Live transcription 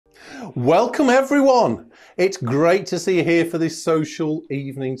Welcome everyone. It's great to see you here for this social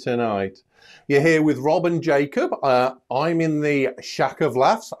evening tonight. You're here with Rob and Jacob. I'm in the Shack of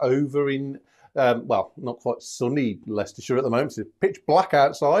Laughs over in, well, not quite sunny Leicestershire at the moment. It's pitch black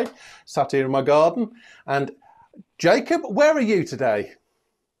outside, sat here in my garden. And Jacob, where are you today?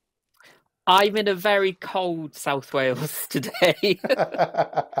 I'm in a very cold South Wales today.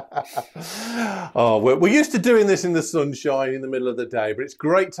 Oh, we're used to doing this in the sunshine in the middle of the day, but it's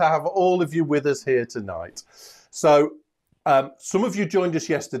great to have all of you with us here tonight. So some of you joined us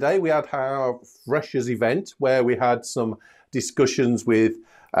yesterday. We had our Freshers event where we had some discussions with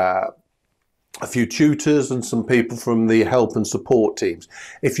a few tutors and some people from the help and support teams.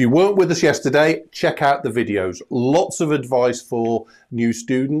 If you weren't with us yesterday, check out the videos. Lots of advice for new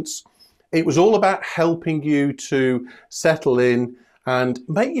students. It was all about helping you to settle in and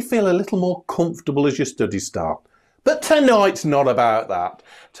make you feel a little more comfortable as your studies start. But tonight's not about that.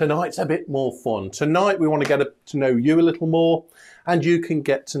 Tonight's a bit more fun. Tonight we want to get to know you a little more and you can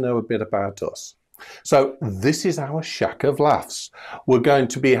get to know a bit about us. So this is our Shack of Laughs. We're going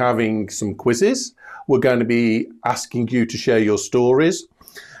to be having some quizzes. We're going to be asking you to share your stories.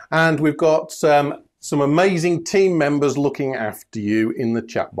 And we've got some amazing team members looking after you in the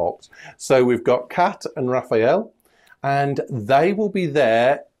chat box. So we've got Kat and Raphael, and they will be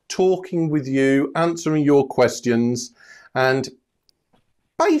there talking with you, answering your questions, and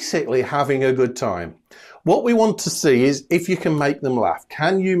basically having a good time. What we want to see is if you can make them laugh.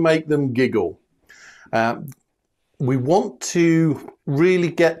 Can you make them giggle? We want to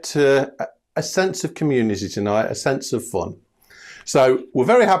really get to a sense of community tonight, a sense of fun. So we're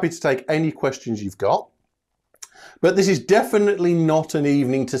very happy to take any questions you've got, but this is definitely not an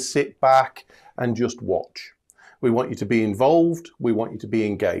evening to sit back and just watch. We want you to be involved. We want you to be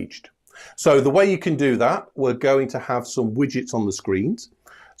engaged. So the way you can do that, we're going to have some widgets on the screens.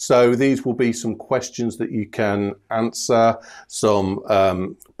 So these will be some questions that you can answer,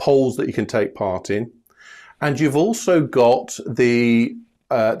 some polls that you can take part in. And you've also got the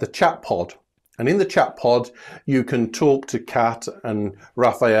chat pod. And in the chat pod, you can talk to Kat and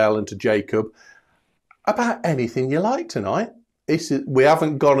Raphael and to Jacob about anything you like tonight. We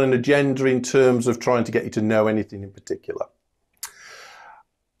haven't got an agenda in terms of trying to get you to know anything in particular.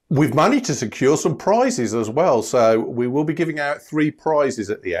 We've managed to secure some prizes as well. So we will be giving out 3 prizes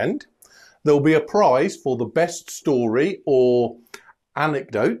at the end. There'll be a prize for the best story or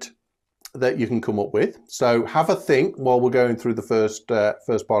anecdote that you can come up with. So have a think while we're going through the first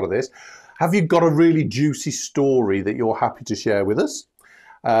part of this. Have you got a really juicy story that you're happy to share with us?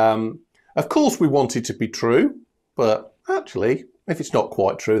 Of course, we want it to be true, but actually, if it's not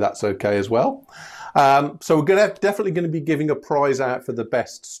quite true, that's okay as well. So we're definitely going to be giving a prize out for the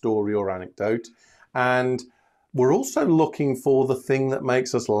best story or anecdote. And we're also looking for the thing that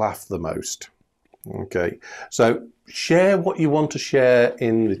makes us laugh the most. Okay, so share what you want to share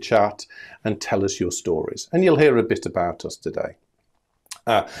in the chat and tell us your stories. And you'll hear a bit about us today.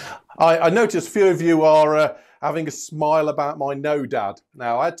 I noticed a few of you are having a smile about my no dad.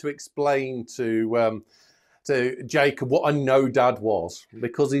 Now, I had to explain to Jacob what a no dad was,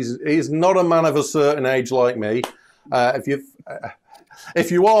 because he's not a man of a certain age like me.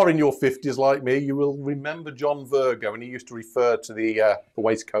 If you are in your 50s like me, you will remember John Virgo, and he used to refer to the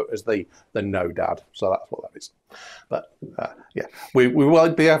waistcoat as the no dad. So that's what that is. But yeah, we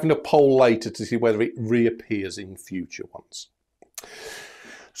will be having a poll later to see whether it reappears in future ones.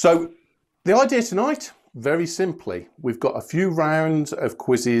 So the idea tonight, very simply, we've got a few rounds of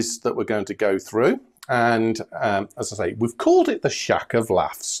quizzes that we're going to go through. And as I say, we've called it the Shack of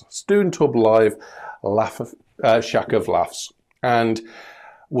Laughs, Student Hub Live Shack of Laughs. And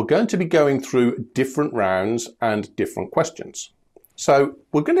we're going to be going through different rounds and different questions. So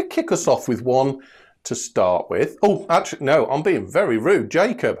we're going to kick us off with one to start with. Oh, actually, no, I'm being very rude.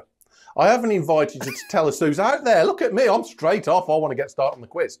 Jacob, I haven't invited you to tell us who's out there. Look at me, I'm straight off. I want to get started on the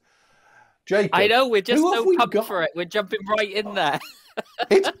quiz. Jacob, I know, we're just so pumped for it. We're jumping right in there.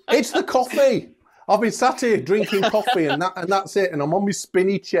 It's the coffee. I've been sat here drinking coffee and that's it. And I'm on my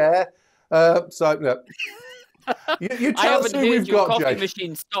spinny chair. So no. You tell us who we've got, Jake. Coffee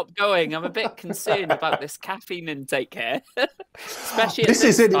machine stopped going. I'm a bit concerned about this caffeine intake here. Especially this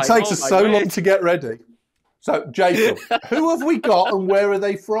is it. It takes us so long to get ready. So, Jacob, who have we got and where are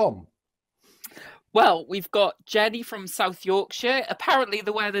they from? Well, we've got Jenny from South Yorkshire. Apparently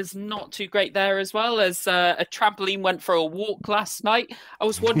the weather's not too great there as well, as a trampoline went for a walk last night. I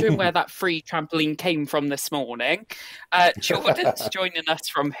was wondering where that free trampoline came from this morning. Jordan's joining us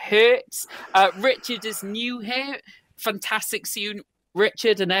from Hertz. Richard is new here. Fantastic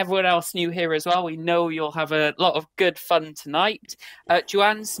Richard and everyone else new here as well. We know you'll have a lot of good fun tonight.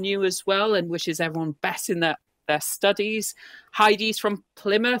 Joanne's new as well and wishes everyone best in their studies. Heidi's from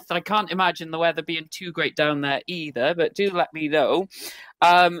Plymouth. I can't imagine the weather being too great down there either, but do let me know.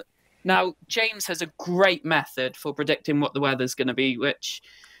 Now, James has a great method for predicting what the weather's going to be, which,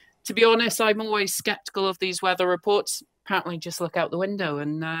 to be honest, I'm always skeptical of these weather reports. Apparently, just look out the window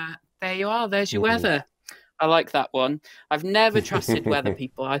and there you are. There's your weather. I like that one. I've never trusted weather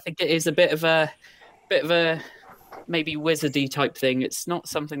people. I think it is a bit of a maybe wizardy type thing. It's not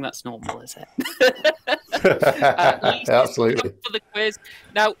something that's normal, is it? Absolutely. For the quiz.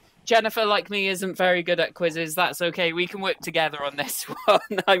 Now, Jennifer, like me, isn't very good at quizzes. That's okay. We can work together on this one.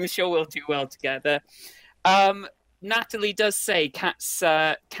 I'm sure we'll do well together. Natalie does say cat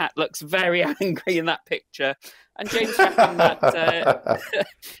looks very angry in that picture. And James reckons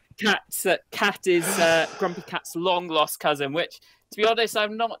that Cat is Grumpy Cat's long-lost cousin, which, to be honest,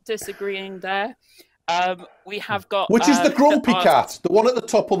 I'm not disagreeing there. We have got... Which is the Grumpy Cat? The one at the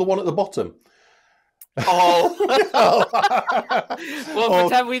top or the one at the bottom? Oh. Well,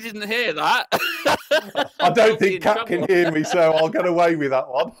 pretend we didn't hear that. I don't think Cat can hear me, so I'll get away with that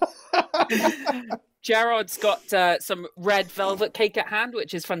one. Gerard's got some red velvet cake at hand,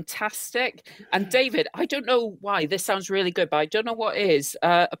 which is fantastic. And David, I don't know why this sounds really good, but I don't know what it is.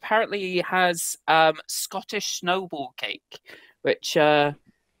 Apparently he has Scottish snowball cake, which, that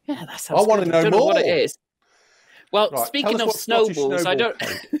sounds I want to know more. What it is. Well, right, speaking of snowballs, I don't...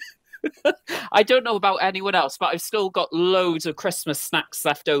 I don't know about anyone else, but I've still got loads of Christmas snacks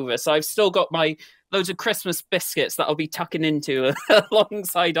left over. So I've still got my loads of Christmas biscuits that I'll be tucking into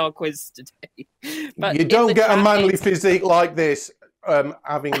alongside our quiz today. But you don't get a manly physique like this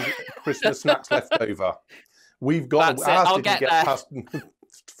having Christmas snacks left over. We've got ours I'll didn't get get past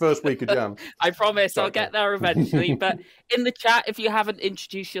first week of Jan. I promise I'll get there eventually. But in the chat, if you haven't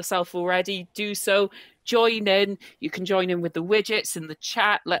introduced yourself already, do so. Join in. You can join in with the widgets in the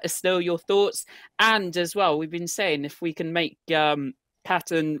chat. Let us know your thoughts. And as well, we've been saying if we can make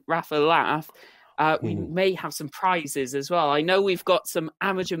Kat and Rafa laugh, we may have some prizes as well. I know we've got some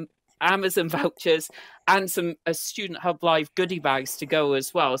Amazon vouchers and some Student Hub Live goodie bags to go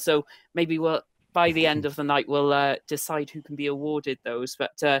as well. So maybe by the end of the night, we'll decide who can be awarded those.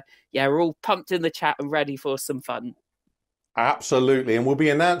 But we're all pumped in the chat and ready for some fun. Absolutely, and we'll be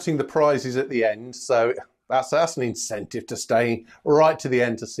announcing the prizes at the end, so that's an incentive to stay right to the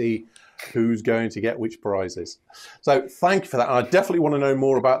end to see who's going to get which prizes. So thank you for that. I definitely want to know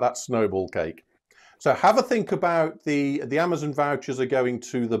more about that snowball cake. So have a think about the Amazon vouchers are going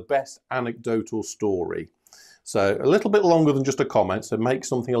to the best anecdotal story. So a little bit longer than just a comment, so make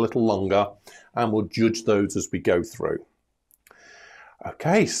something a little longer, and we'll judge those as we go through.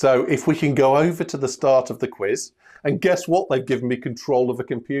 Okay, so if we can go over to the start of the quiz, and guess what? They've given me control of a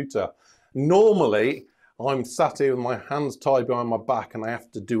computer. Normally, I'm sat here with my hands tied behind my back and I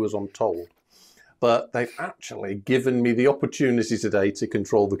have to do as I'm told. But they've actually given me the opportunity today to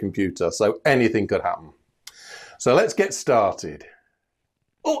control the computer, so anything could happen. So let's get started.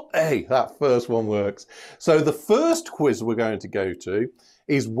 Oh, hey, that first one works. So the first quiz we're going to go to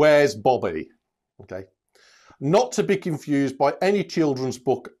is Where's Bobby? Okay. Not to be confused by any children's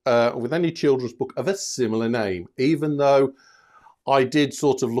book with any children's book of a similar name, even though I did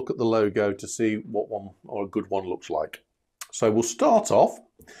sort of look at the logo to see what one or a good one looks like. So we'll start off,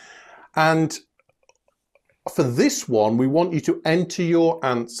 and for this one, we want you to enter your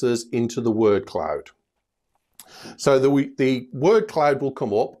answers into the word cloud. So the word cloud will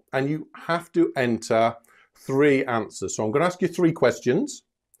come up, and you have to enter 3 answers. So I'm going to ask you 3 questions,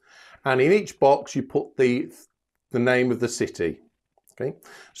 and in each box you put the name of the city. Okay,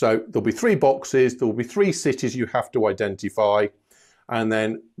 so there'll be 3 boxes, there will be 3 cities you have to identify, and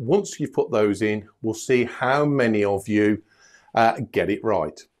then once you've put those in, we'll see how many of you get it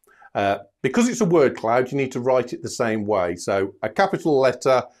right. Because it's a word cloud, you need to write it the same way. So a capital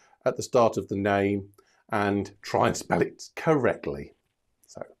letter at the start of the name and try and spell it correctly.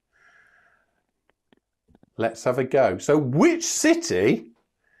 So let's have a go. So which city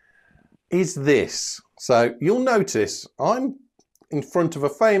is this? So you'll notice I'm in front of a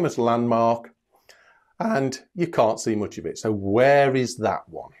famous landmark and you can't see much of it. So where is that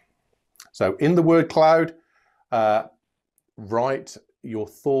one? So in the word cloud, write your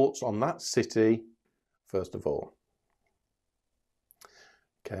thoughts on that city first of all.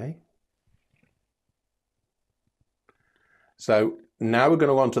 Okay. So now we're going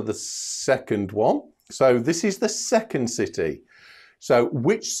to go on to the second one. So this is the second city. So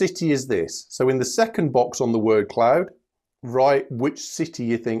which city is this? So in the second box on the word cloud, write which city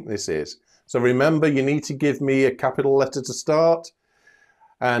you think this is. So remember, you need to give me a capital letter to start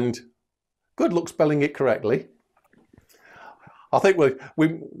And good luck spelling it correctly. I think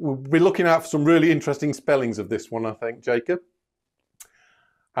we'll be looking out for some really interesting spellings of this one, I think, Jacob.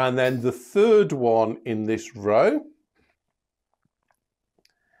 And then the third one in this row.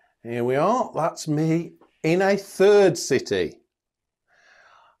 Here we are. That's me in a third city.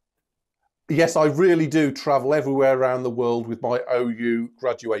 Yes, I really do travel everywhere around the world with my OU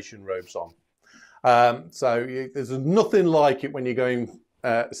graduation robes on. So there's nothing like it when you're going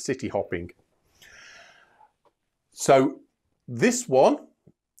city hopping. So this one,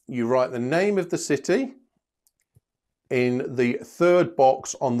 you write the name of the city in the third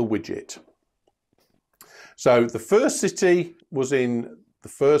box on the widget. So the first city was in the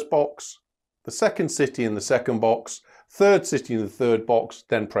first box, the second city in the second box, third city in the third box,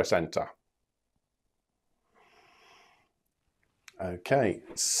 then press enter. Okay,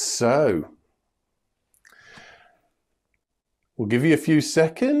 so we'll give you a few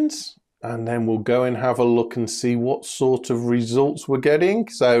seconds and then we'll go and have a look and see what sort of results we're getting.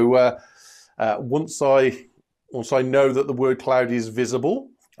 So once I know that the word cloud is visible,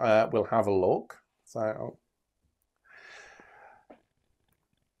 we'll have a look. So,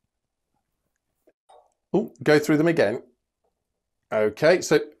 go through them again. Okay,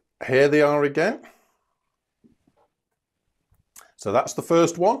 so here they are again. So that's the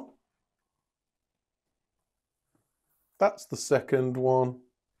first one. That's the second one.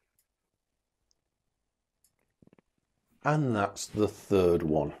 And that's the third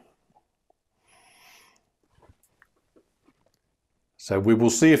one. So we will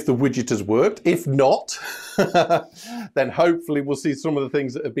see if the widget has worked. If not, then hopefully we'll see some of the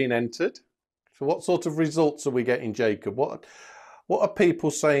things that have been entered. So what sort of results are we getting, Jacob? What are people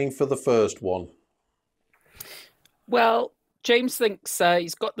saying for the first one? Well, James thinks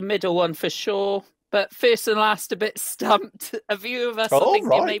he's got the middle one for sure, but first and last a bit stumped. A few of us are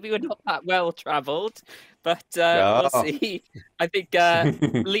thinking maybe we're not that well travelled, but we'll see. I think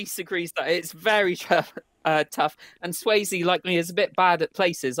Lisa agrees that it's very tough. And Swayze, like me, is a bit bad at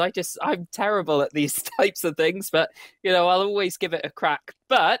places. I'm terrible at these types of things, but I'll always give it a crack.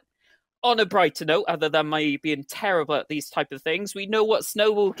 But on a brighter note, other than my being terrible at these type of things, we know what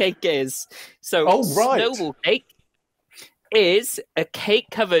snowball cake is. So snowball cake is a cake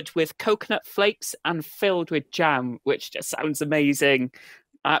covered with coconut flakes and filled with jam, which just sounds amazing.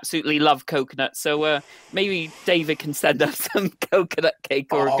 I absolutely love coconut. So maybe David can send us some coconut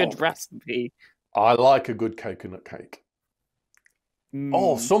cake or a good recipe. I like a good coconut cake.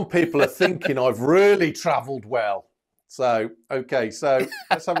 Oh, some people are thinking I've really travelled well. So, okay, so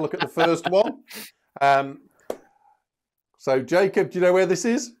let's have a look at the first one. So, Jacob, do you know where this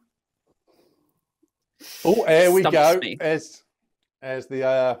is? Oh, here we go. There's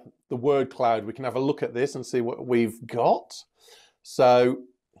the word cloud. We can have a look at this and see what we've got. So,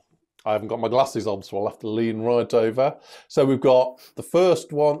 I haven't got my glasses on, so I'll have to lean right over. So we've got the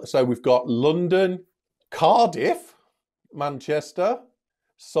first one. So we've got London, Cardiff, Manchester,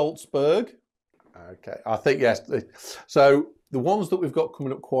 Salzburg. Okay, I think, yes. So the ones that we've got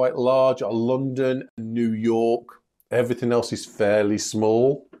coming up quite large are London and New York. Everything else is fairly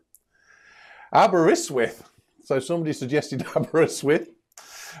small. Aberystwyth. So somebody suggested Aberystwyth.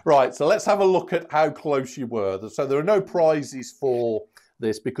 Right, so let's have a look at how close you were. So there are no prizes for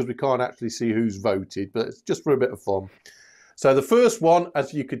this because we can't actually see who's voted, but it's just for a bit of fun. So the first one,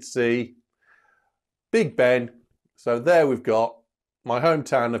 as you could see, Big Ben. So there we've got my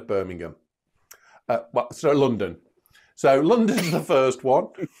hometown of Birmingham. London. So London's the first one.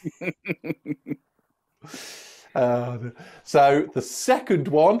 So the second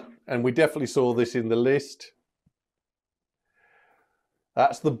one, and we definitely saw this in the list,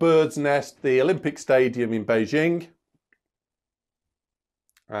 that's the Bird's Nest, the Olympic Stadium in Beijing.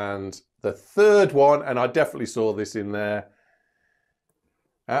 And the third one, and I definitely saw this in there,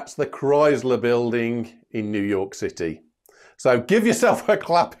 that's the Chrysler Building in New York City. So give yourself a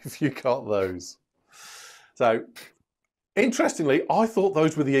clap if you got those. So interestingly, I thought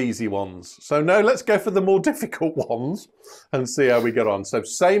those were the easy ones. So no, let's go for the more difficult ones and see how we get on. So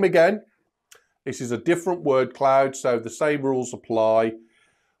same again. This is a different word cloud, so the same rules apply.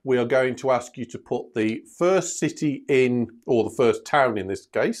 We are going to ask you to put the first city in, or the first town in this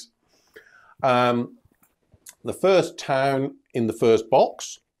case, the first town in the first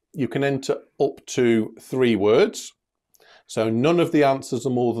box. You can enter up to 3 words. So none of the answers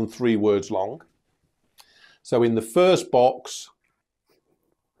are more than 3 words long. So in the first box,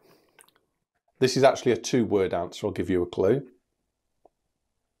 this is actually a 2-word answer. I'll give you a clue.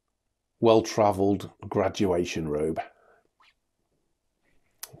 Well-travelled graduation robe.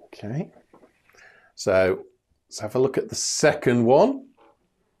 Okay, so let's have a look at the second one.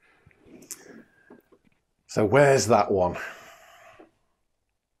 So where's that one?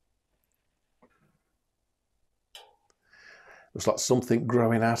 Looks like something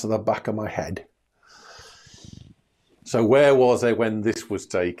growing out of the back of my head. So where was I when this was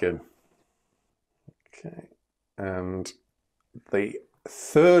taken? Okay, and the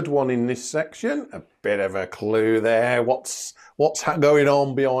third one in this section, a bit of a clue there. What's going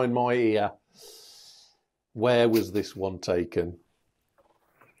on behind my ear? Where was this one taken?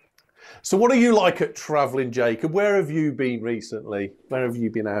 So what are you like at travelling, Jacob? Where have you been recently? Where have you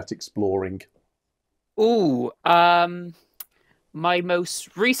been out exploring? Ooh, my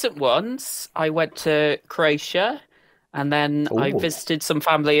most recent ones, I went to Croatia and then I Oh, visited some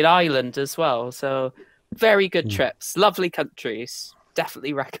family in Ireland as well. So very good trips, lovely countries.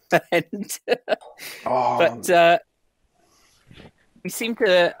 Definitely recommend. oh, But we seem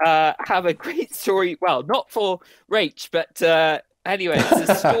to have a great story. Well, not for Rach, but anyway, it's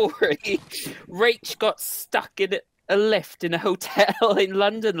a story. Rach got stuck in a lift in a hotel in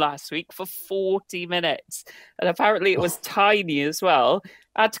London last week for 40 minutes. And apparently it was tiny as well.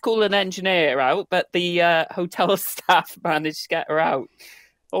 I had to call an engineer out, but the hotel staff managed to get her out.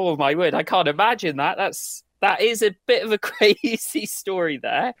 Oh my word, I can't imagine that. That is a bit of a crazy story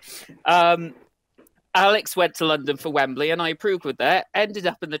there. Alex went to London for Wembley and I approved with that. Ended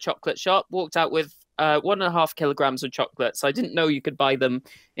up in the chocolate shop, walked out with 1.5 kilograms of chocolates. I didn't know you could buy them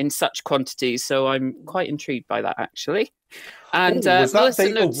in such quantities, so I'm quite intrigued by that actually. And was that Melissa the...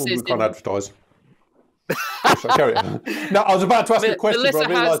 notices we can't advertise. Sorry, carry on. No, I was about to ask a question, Melissa but I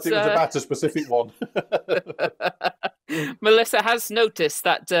realised has, it was about a specific one. Melissa has noticed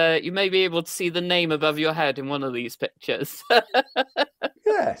that you may be able to see the name above your head in one of these pictures.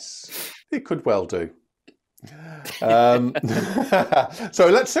 Yes, it could well do. So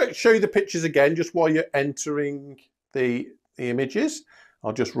let's show you the pictures again, just while you're entering the images.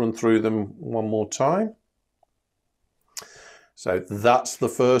 I'll just run through them one more time. So that's the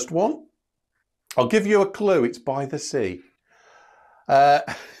first one. I'll give you a clue. It's by the sea. That's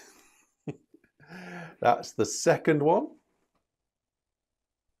the second one.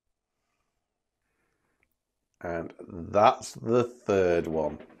 And that's the third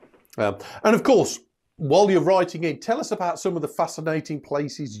one. And of course, while you're writing in, tell us about some of the fascinating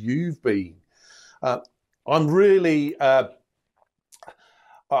places you've been. I'm really...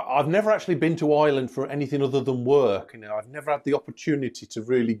 I've never actually been to Ireland for anything other than work. You know, I've never had the opportunity to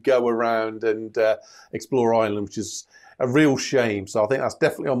really go around and explore Ireland, which is a real shame. So I think that's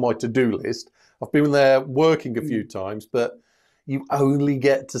definitely on my to-do list. I've been there working a few times, but you only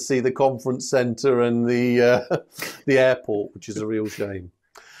get to see the conference centre and the airport, which is a real shame.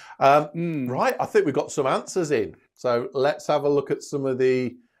 Right, I think we've got some answers in. So let's have a look at some of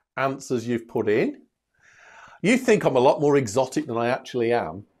the answers you've put in. You think I'm a lot more exotic than I actually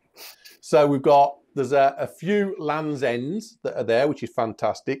am. So there's a few Land's Ends that are there, which is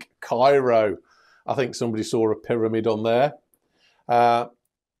fantastic. Cairo, I think somebody saw a pyramid on there.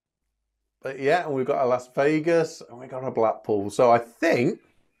 But yeah, and we've got a Las Vegas and we've got a Blackpool. So I think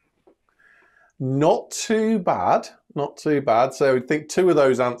not too bad, not too bad. So I think two of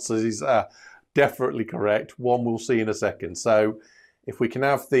those answers is definitely correct. One we'll see in a second. So if we can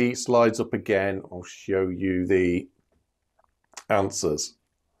have the slides up again, I'll show you the answers.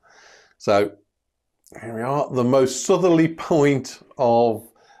 So here we are, the most southerly point of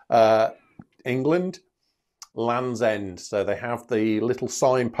England, Land's End. So they have the little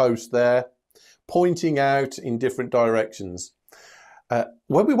signpost there pointing out in different directions.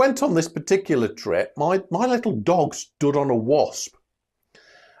 When we went on this particular trip, my little dog stood on a wasp.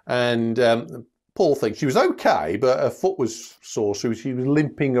 And poor thing, she was okay, but her foot was sore, so she was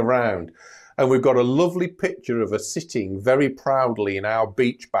limping around. And we've got a lovely picture of her sitting very proudly in our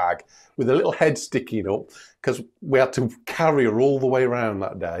beach bag with a little head sticking up because we had to carry her all the way around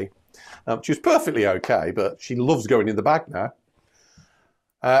that day. She was perfectly okay, but she loves going in the bag now.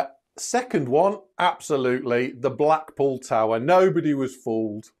 Second one, absolutely, the Blackpool Tower. Nobody was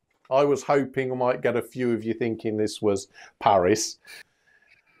fooled. I was hoping I might get a few of you thinking this was Paris.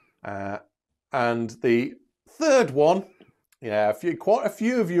 And the third one, yeah, quite a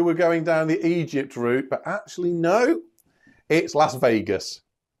few of you were going down the Egypt route, but actually no, it's Las Vegas.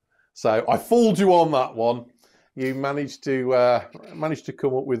 So I fooled you on that one. You managed to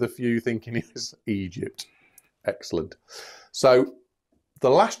come up with a few thinking it was Egypt. Excellent. So the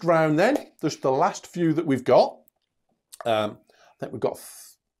last round then, just the last few that we've got. I think we've got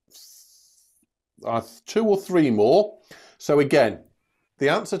 2 or 3 more. So again, the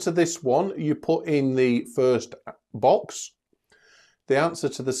answer to this one you put in the first box. The answer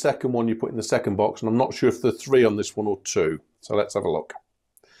to the second one you put in the second box, and I'm not sure if there are 3 on this one or 2. So let's have a look.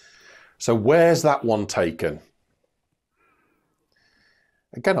 So where's that one taken?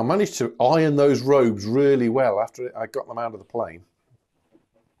 Again, I managed to iron those robes really well after I got them out of the plane.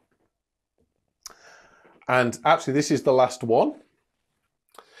 And actually, this is the last one,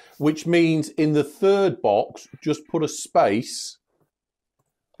 which means in the third box, just put a space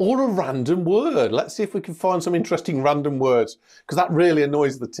or a random word. Let's see if we can find some interesting random words, because that really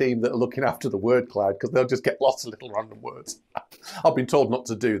annoys the team that are looking after the word cloud, because they'll just get lots of little random words. I've been told not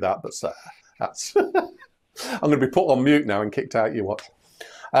to do that, but that's I'm going to be put on mute now and kicked out, you watch.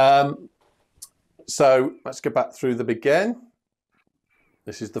 So let's go back through them again.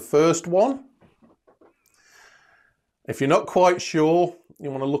 This is the first one. If you're not quite sure, you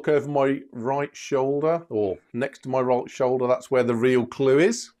want to look over my right shoulder, or next to my right shoulder. That's where the real clue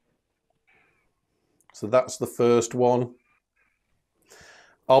is. So that's the first one.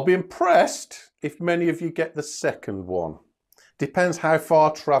 I'll be impressed if many of you get the second one. Depends how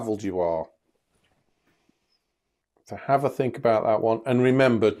far travelled you are. So have a think about that one. And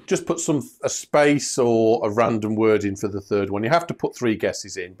remember, just put a space or a random word in for the third one. You have to put 3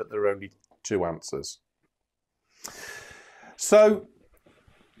 guesses in, but there are only 2 answers. So,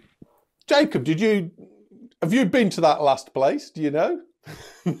 Jacob, have you been to that last place? Do you know?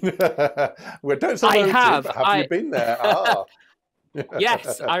 Well, don't say I have. But have you been there? Ah.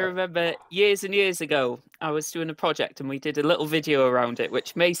 Yes, I remember years and years ago, I was doing a project and we did a little video around it,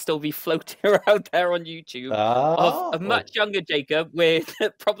 which may still be floating around there on YouTube, of a much younger Jacob with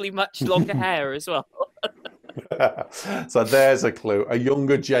probably much longer hair as well. So there's a clue. A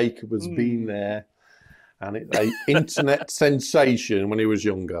younger Jacob has been there, and it's an internet sensation when he was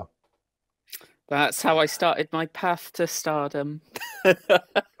younger. That's how I started my path to stardom.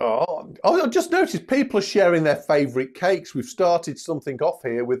 I just noticed people are sharing their favourite cakes. We've started something off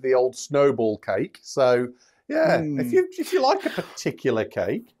here with the old snowball cake. So, yeah, if you like a particular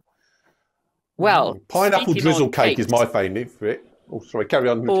cake. Well, pineapple drizzle cake is my favourite. Oh, sorry, carry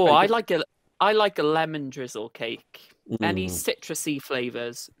on. Oh, I like a lemon drizzle cake. Any citrusy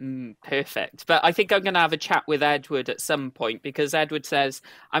flavours, perfect. But I think I'm going to have a chat with Edward at some point, because Edward says,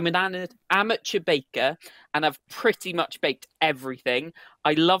 I'm an amateur baker and I've pretty much baked everything.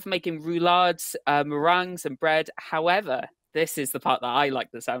 I love making roulades, meringues and bread. However, this is the part that I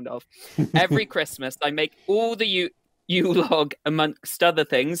like the sound of. Every Christmas, I make all the Yule-log, amongst other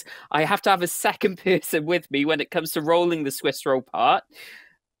things. I have to have a second person with me when it comes to rolling the Swiss roll part.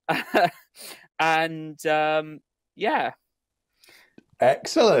 Yeah.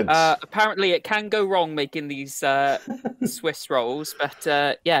 Excellent. Apparently it can go wrong making these Swiss rolls,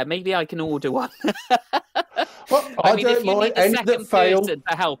 but yeah, maybe I can order one. Well, I mean, don't mind. Any that fail to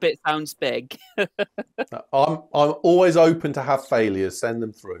help, it sounds big. I'm always open to have failures. Send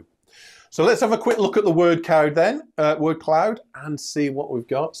them through. So let's have a quick look at the word cloud then, word cloud, and see what we've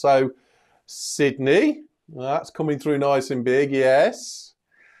got. So Sydney, that's coming through nice and big. Yes.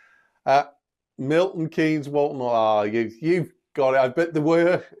 Milton Keynes, Walton. You've got it. I bet there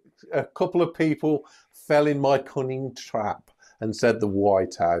were a couple of people fell in my cunning trap and said the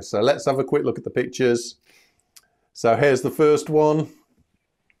White House. So let's have a quick look at the pictures. So here's the first one.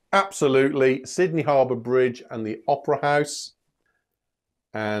 Absolutely, Sydney Harbour Bridge and the Opera House.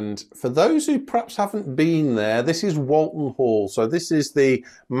 And for those who perhaps haven't been there, this is Walton Hall. So this is the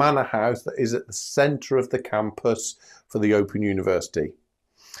manor house that is at the centre of the campus for the Open University.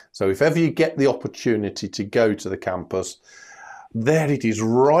 So if ever you get the opportunity to go to the campus, there it is,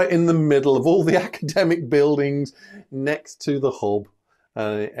 right in the middle of all the academic buildings next to the hub,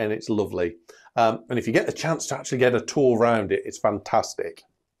 and it's lovely. And if you get the chance to actually get a tour around it, it's fantastic.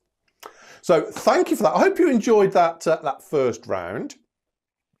 So thank you for that. I hope you enjoyed that first round.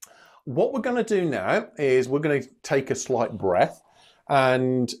 What we're going to do now is we're going to take a slight breath,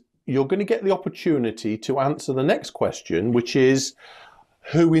 and you're going to get the opportunity to answer the next question, which is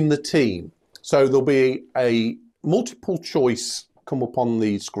who in the team. So there'll be a multiple choice come up on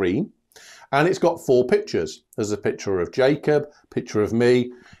the screen, and it's got 4 pictures. There's a picture of Jacob, picture of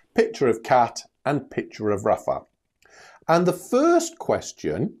me, picture of Kat, and picture of Rafa. And the first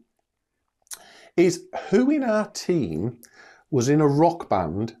question is, who in our team was in a rock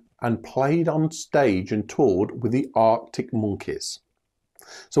band and played on stage and toured with the Arctic Monkeys?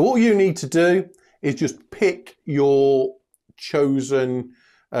 So all you need to do is just pick your chosen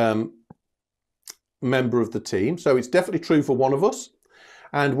member of the team. So it's definitely true for one of us.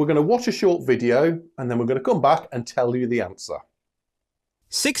 And we're going to watch a short video, and then we're going to come back and tell you the answer.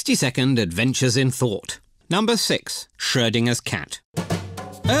 60-second adventures in thought. Number 6, Schrödinger's cat.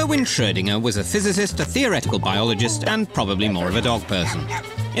 Erwin Schrödinger was a physicist, a theoretical biologist, and probably more of a dog person.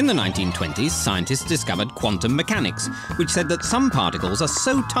 In the 1920s, scientists discovered quantum mechanics, which said that some particles are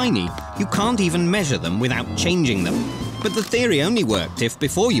so tiny you can't even measure them without changing them. But the theory only worked if,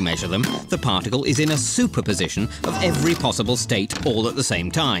 before you measure them, the particle is in a superposition of every possible state all at the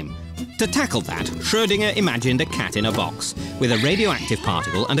same time. To tackle that, Schrödinger imagined a cat in a box, with a radioactive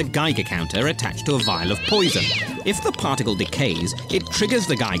particle and a Geiger counter attached to a vial of poison. If the particle decays, it triggers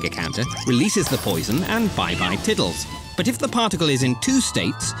the Geiger counter, releases the poison, and bye-bye tiddles. But if the particle is in two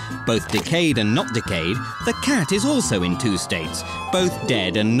states, both decayed and not decayed, the cat is also in two states, both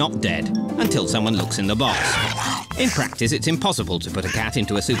dead and not dead, until someone looks in the box. In practice, it's impossible to put a cat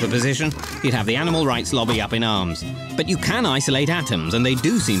into a superposition. You'd have the animal rights lobby up in arms. But you can isolate atoms, and they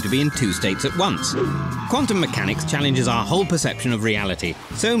do seem to be in two states at once. Quantum mechanics challenges our whole perception of reality,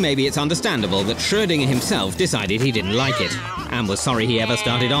 so maybe it's understandable that Schrödinger himself decided he didn't like it, and was sorry he ever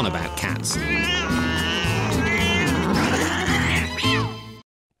started on about cats.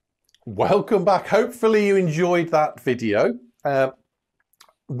 Welcome back. Hopefully you enjoyed that video.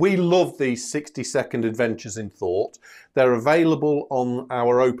 We love these 60-second adventures in thought. They're available on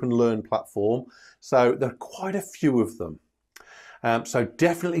our Open Learn platform, so there are quite a few of them. So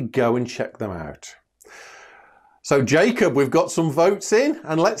definitely go and check them out. So Jacob, we've got some votes in,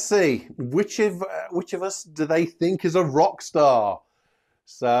 and let's see which of us do they think is a rock star.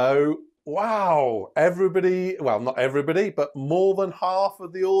 So wow, everybody, well, not everybody, but more than half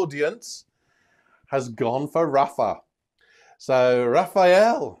of the audience has gone for Rafa. So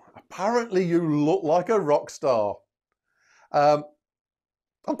Raphael, apparently you look like a rock star. I'm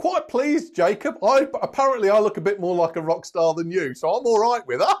quite pleased, Jacob. Apparently I look a bit more like a rock star than you, so I'm all right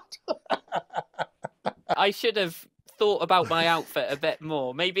with that. I should have thought about my outfit a bit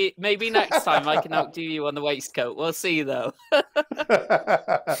more. Maybe next time I can outdo you on the waistcoat. We'll see, though.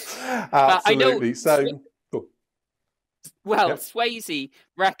 Absolutely. Well, yep. Swayze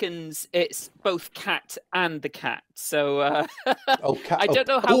reckons it's both cat and the cat. So cat. I don't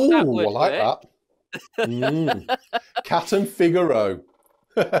know how that would I like work. That. Cat and Figaro.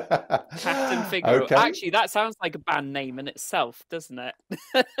 Cat and Figaro. Okay. Actually, that sounds like a band name in itself, doesn't it?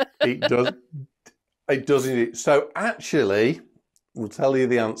 It does. It does indeed. So actually, we'll tell you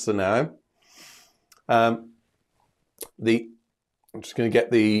the answer now. I'm just going to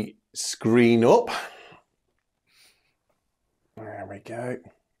get the screen up. There we go.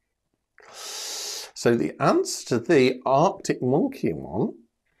 So the answer to the Arctic monkey one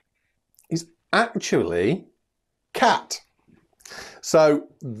is actually cat. So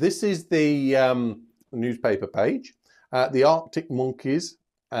this is the newspaper page. The Arctic Monkeys,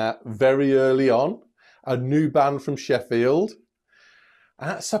 very early on, a new band from Sheffield,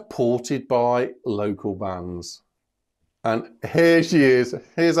 supported by local bands. And here she is.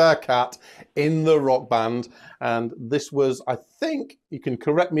 Here's our cat in the rock band. And this was, I think, you can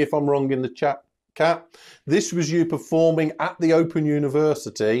correct me if I'm wrong in the chat, Cat. This was you performing at the Open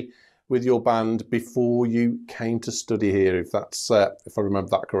University with your band before you came to study here, if I remember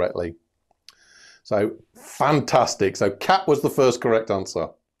that correctly. So fantastic. So cat was the first correct answer.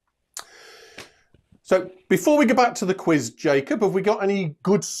 So before we go back to the quiz, Jacob, have we got any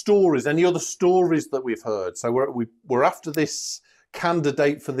good stories, any other stories that we've heard? So we're after this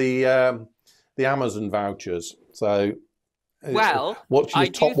candidate for the Amazon vouchers. So well, what's your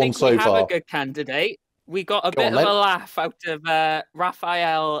top one so we far? have a good candidate. We got a bit of a laugh out of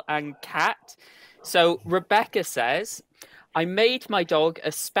Raphael and Kat. So Rebecca says, I made my dog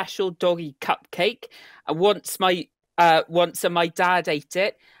a special doggy cupcake. Once my dad ate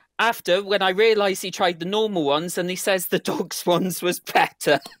it. After, when I realised he tried the normal ones, and he says the dog's ones was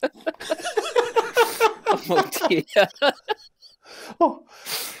better. Oh dear. Oh.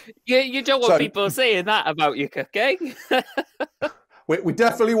 You don't want people saying that about your cooking. we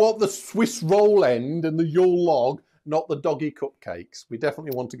definitely want the Swiss roll end and the Yule log, not the doggy cupcakes. We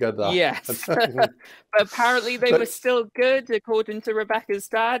definitely want to get that. Yes. But apparently they were still good, according to Rebecca's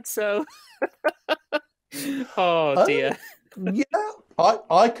dad, so... Oh dear. Yeah,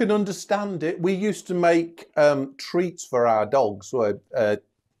 I can understand it. We used to make treats for our dogs,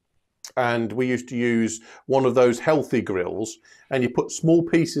 and we used to use one of those healthy grills, and you put small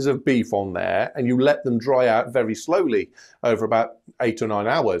pieces of beef on there, and you let them dry out very slowly over about 8 or 9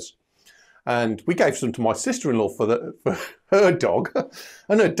 hours. And we gave some to my sister-in-law for her dog,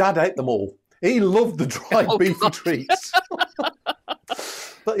 and her dad ate them all. He loved the dried beefy treats.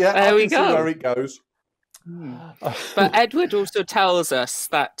 But yeah, I can see where it goes. But Edward also tells us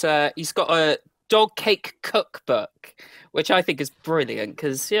that he's got a dog cake cookbook, which I think is brilliant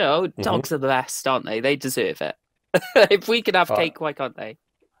because, dogs are the best, aren't they? They deserve it. If we could have cake, why can't they?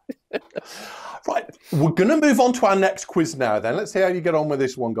 Right, we're going to move on to our next quiz now then. Let's see how you get on with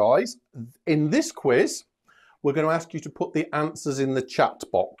this one, guys. In this quiz, we're going to ask you to put the answers in the chat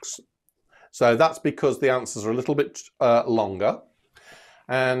box. So that's because the answers are a little bit longer.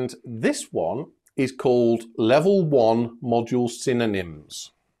 And this one is called Level 1 Module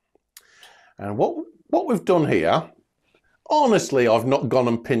Synonyms. And what we've done here, honestly, I've not gone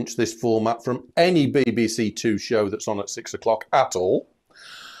and pinched this format from any BBC Two show that's on at 6 o'clock at all.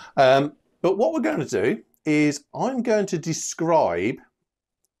 But what we're going to do is I'm going to describe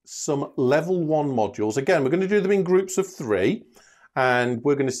some level 1 modules. Again, we're going to do them in groups of 3, and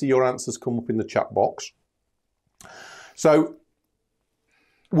we're going to see your answers come up in the chat box. So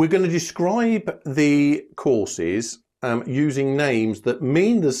we're going to describe the courses using names that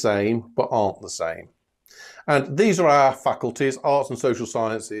mean the same but aren't the same. And these are our faculties: Arts and Social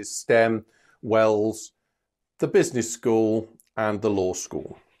Sciences, STEM, Wells, the Business School and the Law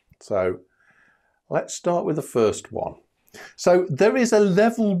School. So let's start with the first one. So there is a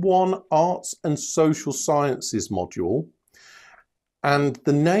level 1 Arts and Social Sciences module, and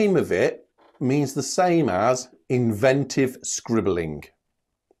the name of it means the same as inventive scribbling.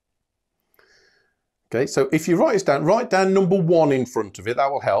 Okay, so if you write down number 1 in front of it. That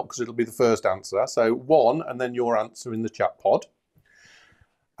will help because it'll be the first answer. So 1 and then your answer in the chat pod.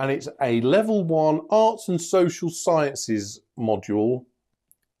 And it's a level 1 Arts and Social Sciences module,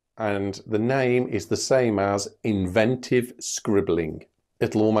 and the name is the same as inventive scribbling.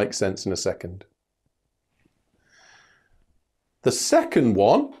 It'll all make sense in a second. The second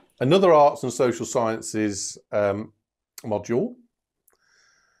one, another Arts and Social Sciences module,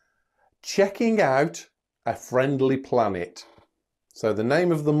 checking out a friendly planet. So the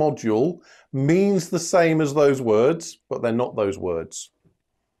name of the module means the same as those words, but they're not those words.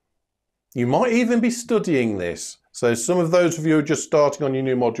 You might even be studying this. So some of those of you who are just starting on your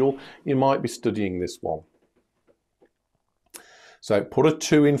new module, you might be studying this one. So put a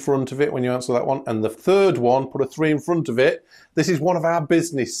 2 in front of it when you answer that one. And the third one, put a 3 in front of it. This is one of our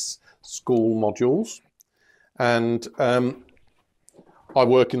business school modules. And I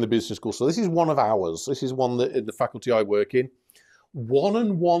work in the business school, so this is one of ours. This is one that in the faculty I work in. 1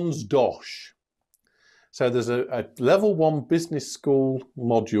 and 1's dosh. So there's a level 1 business school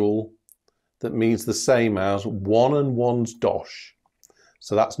module that means the same as 1 and 1's dosh.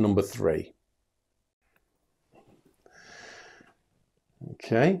 So that's number 3.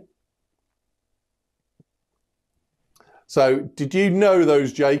 Okay. So did you know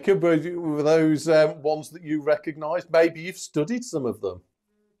those, Jacob? Were those ones that you recognised? Maybe you've studied some of them.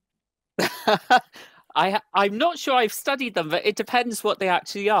 I'm not sure I've studied them, but it depends what they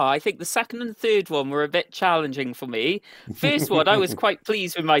actually are. I think the second and third one were a bit challenging for me. First one, I was quite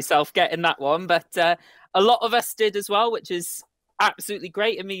pleased with myself getting that one, but a lot of us did as well, which is absolutely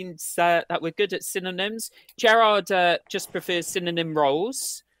great. It means that we're good at synonyms. Gerard just prefers synonym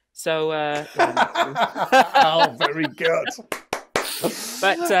roles. So, oh, very good.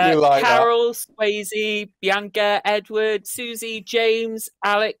 But like Carol, Swayze, Bianca, Edward, Susie, James,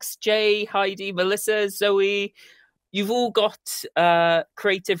 Alex, Jay, Heidi, Melissa, Zoe, you've all got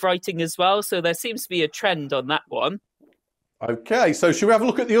creative writing as well. So there seems to be a trend on that one. Okay, so should we have a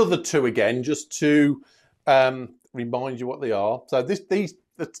look at the other 2 again, just to remind you what they are? So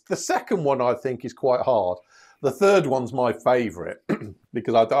the second one I think is quite hard. The third one's my favourite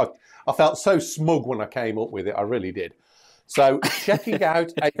because I felt so smug when I came up with it. I really did. So checking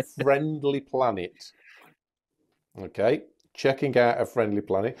out a friendly planet. Okay, checking out a friendly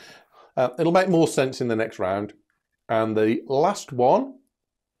planet. It'll make more sense in the next round. And the last one,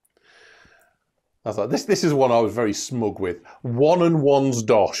 I thought this is one I was very smug with. 1 and 1's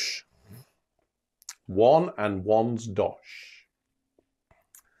dosh. 1 and 1's dosh.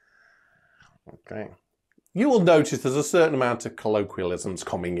 Okay. You will notice there's a certain amount of colloquialisms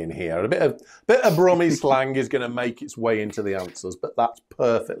coming in here. A bit of Brummie slang is going to make its way into the answers, but that's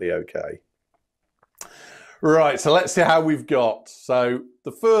perfectly okay. Right, so let's see how we've got. So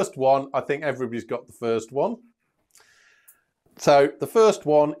the first one, I think everybody's got the first one. So the first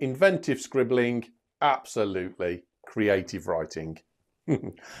one, inventive scribbling, absolutely. Creative writing.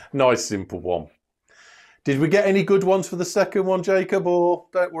 Nice, simple one. Did we get any good ones for the second one, Jacob, or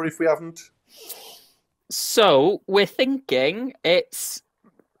don't worry if we haven't? So we're thinking it's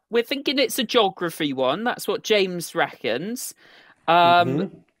a geography one. That's what James reckons. I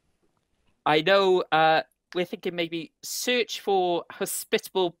know we're thinking maybe search for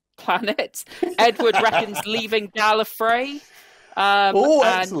hospitable planet. Edward reckons leaving Gallifrey. Oh,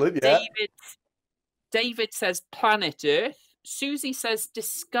 excellent! Yeah. David says planet Earth. Susie says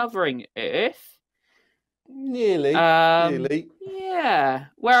discovering Earth. Nearly. Nearly. Yeah.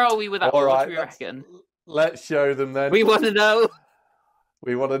 Where are we with that All one? What right. do we reckon? Let's show them then. We want to know.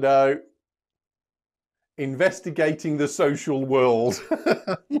 We want to know. Investigating the social world.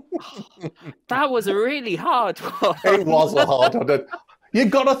 That was a really hard one. It was a hard one. You've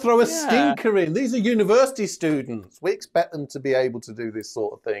got to throw a stinker in. These are university students. We expect them to be able to do this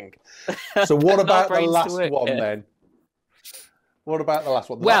sort of thing. So what about the last one then? What about the last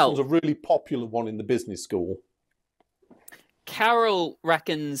one? The last one's a really popular one in the business school. Carol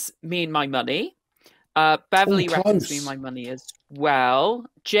reckons me and my money. Beverly reckons me and my money as well.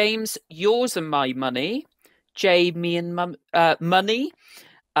 James, yours and my money. Jay, me and money.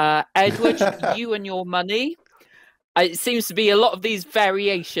 Edward, you and your money. It seems to be a lot of these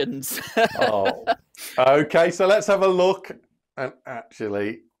variations. Okay, so let's have a look. And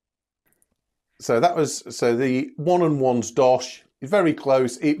actually, so that was, the 1 and 1's dosh, very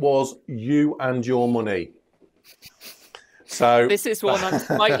close. It was you and your money. So this is one I'm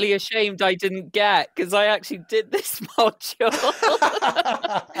slightly ashamed I didn't get because I actually did this module.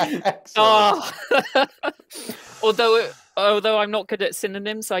 Although I'm not good at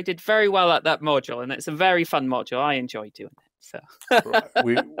synonyms, I did very well at that module, and it's a very fun module. I enjoy doing it. So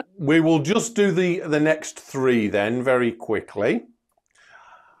right. we will just do the next 3 then very quickly.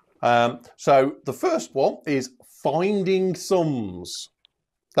 So the first one is finding sums.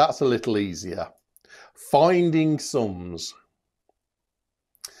 That's a little easier. Finding sums.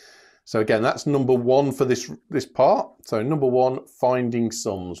 So again, that's number 1 for this part. So number 1, finding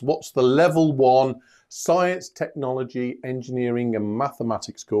sums. What's the level 1 science, technology, engineering and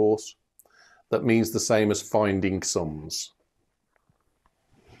mathematics course that means the same as finding sums?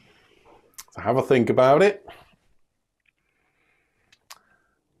 So have a think about it.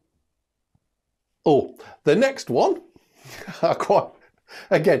 Oh, the next one,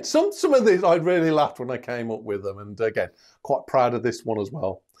 again, some of these I really laughed when I came up with them, and again, quite proud of this one as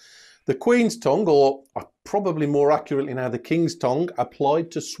well. The Queen's tongue, or probably more accurately now, the King's tongue,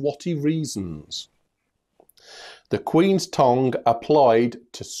 applied to swotty reasons. The Queen's tongue applied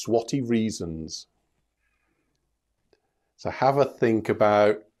to swotty reasons. So have a think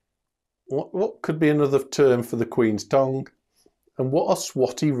about what could be another term for the Queen's tongue, and what are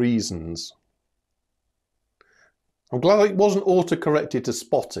swotty reasons? I'm glad it wasn't auto-corrected to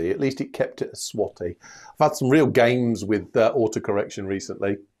spotty. At least it kept it as swotty. I've had some real games with auto-correction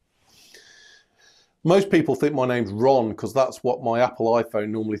recently. Most people think my name's Ron because that's what my Apple iPhone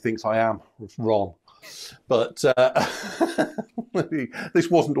normally thinks I am, Ron. But this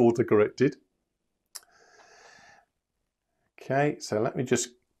wasn't auto-corrected. Okay, so let me just...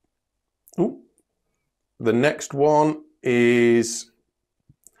 Ooh. The next one is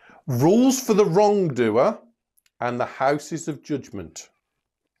rules for the wrongdoer and the houses of judgment.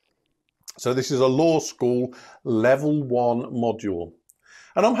 So this is a law school level 1 module.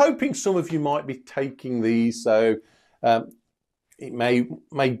 And I'm hoping some of you might be taking these, so it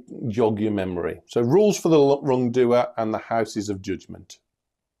may jog your memory. So rules for the wrongdoer and the houses of judgment.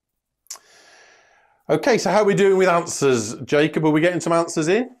 Okay, so how are we doing with answers? Jacob, are we getting some answers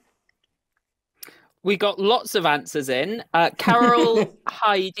in? We got lots of answers in. Carol,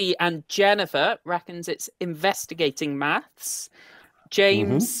 Heidi and Jennifer reckons it's investigating maths.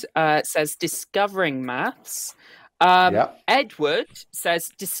 James says discovering maths. Edward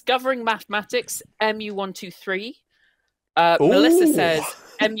says discovering mathematics, MU123. Melissa says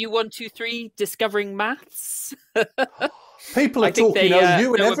MU123 discovering maths. People are talking over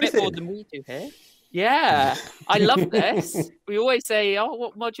you and everything. A bit more than we do here. Yeah, I love this. We always say, oh,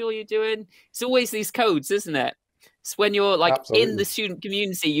 what module are you doing? It's always these codes, isn't it? It's when you're like in the student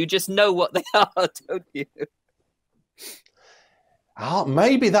community, you just know what they are, don't you?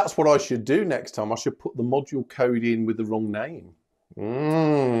 Maybe that's what I should do next time. I should put the module code in with the wrong name.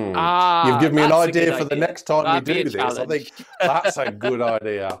 You've given me an idea for the next time you do this. I think that's a good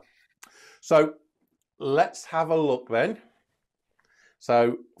idea. So let's have a look then.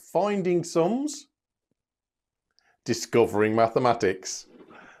 So finding sums, discovering mathematics.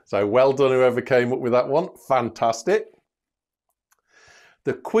 So well done whoever came up with that one. Fantastic.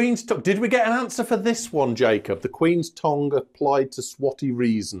 The Queen's tongue. Did we get an answer for this one, Jacob? The Queen's tongue applied to swotty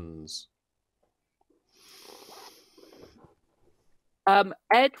reasons.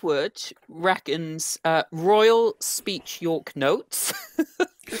 Edward reckons Royal Speech York Notes.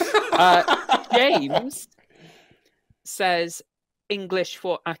 James says English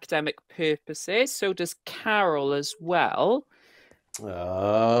for academic purposes. So does Carol as well.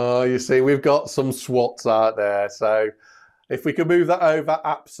 Oh, you see, we've got some SWATs out there. So if we could move that over,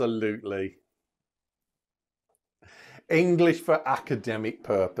 absolutely. English for academic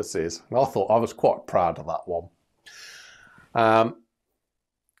purposes. And I thought I was quite proud of that one.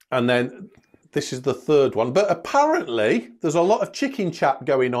 And then this is the third one. But apparently there's a lot of chicken chat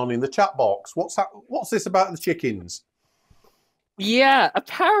going on in the chat box. What's this about the chickens? Yeah,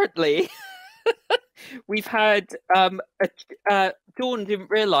 apparently we've had Dawn didn't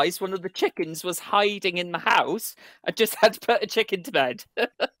realise one of the chickens was hiding in the house. I just had to put a chicken to bed.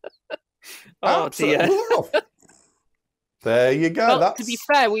 Oh dear. There you go. Well, to be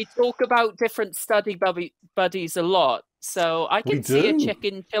fair, we talk about different study buddies a lot. So I can see a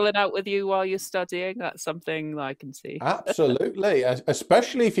chicken chilling out with you while you're studying. That's something that I can see. Absolutely.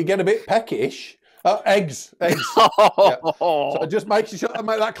 Especially if you get a bit peckish. Eggs. Yeah. So just make sure I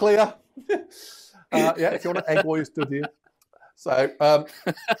make that clear. Yeah, if you want an egg while you're studying. So,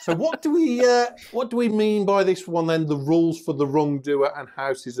 so what do we mean by this one then? The rules for the wrongdoer and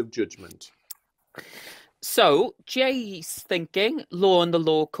houses of judgment. So Jay's thinking law and the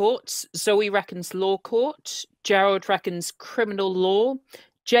law courts. Zoe reckons law court. Gerald reckons criminal law.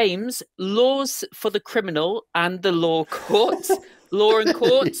 James, laws for the criminal and the law courts. Law and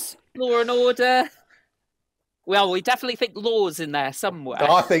courts, law and order. Well, we definitely think law's in there somewhere.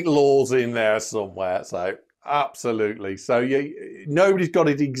 I think law's in there somewhere. So absolutely. So nobody's got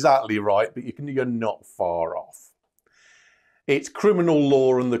it exactly right, but you're not far off. It's criminal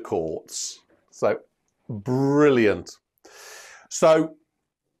law and the courts. So brilliant. So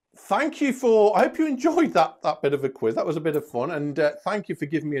thank you I hope you enjoyed that bit of a quiz. That was a bit of fun. And thank you for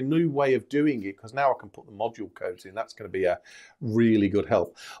giving me a new way of doing it, because now I can put the module codes in. That's going to be a really good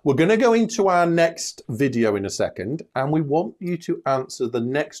help. We're going to go into our next video in a second, and we want you to answer the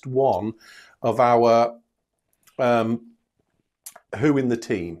next one of our who in the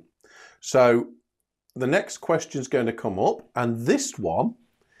team. So the next question is going to come up, and this one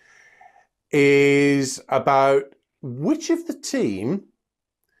is about which of the team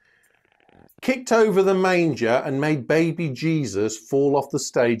kicked over the manger and made baby Jesus fall off the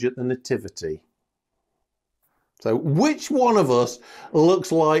stage at the nativity. So which one of us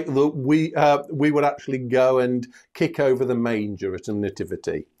looks like that we would actually go and kick over the manger at a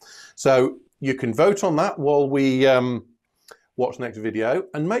nativity? So you can vote on that while we watch the next video,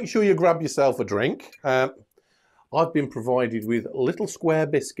 and make sure you grab yourself a drink. I've been provided with little square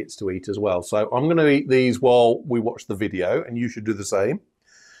biscuits to eat as well. So I'm going to eat these while we watch the video, and you should do the same.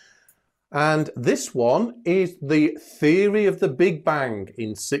 And this one is the theory of the Big Bang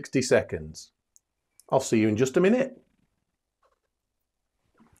in 60 seconds. I'll see you in just a minute.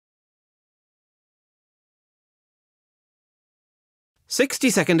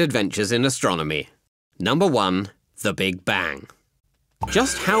 "60-second adventures in astronomy. Number 1, the Big Bang.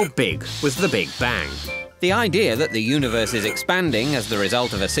 Just how big was the Big Bang? The idea that the universe is expanding as the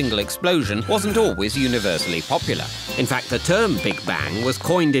result of a single explosion wasn't always universally popular. In fact, the term Big Bang was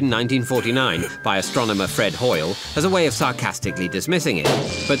coined in 1949 by astronomer Fred Hoyle as a way of sarcastically dismissing it.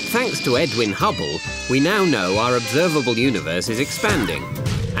 But thanks to Edwin Hubble, we now know our observable universe is expanding.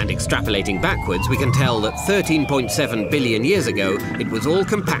 And extrapolating backwards, we can tell that 13.7 billion years ago, it was all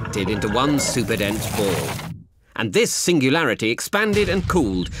compacted into one superdense ball. And this singularity expanded and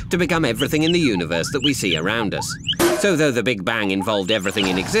cooled to become everything in the universe that we see around us. So though the Big Bang involved everything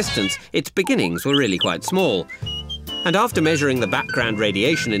in existence, its beginnings were really quite small. And after measuring the background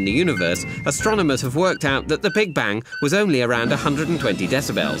radiation in the universe, astronomers have worked out that the Big Bang was only around 120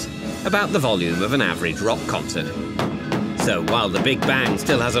 decibels, about the volume of an average rock concert. So while the Big Bang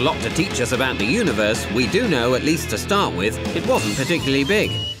still has a lot to teach us about the universe, we do know, at least to start with, it wasn't particularly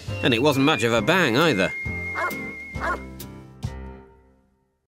big. And it wasn't much of a bang either.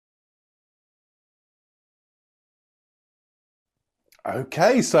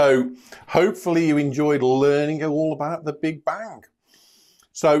 Okay, so hopefully you enjoyed learning all about the Big Bang.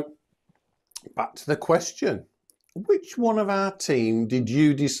 So back to the question. Which one of our team did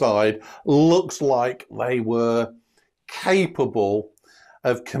you decide looks like they were capable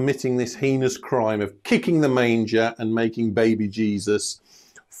of committing this heinous crime of kicking the manger and making baby Jesus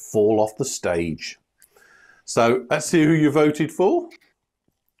fall off the stage? So let's see who you voted for.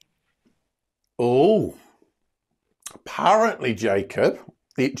 Oh, apparently, Jacob,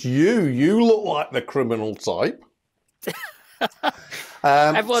 it's you look like the criminal type.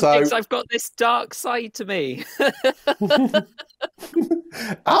 Everyone thinks I've got this dark side to me.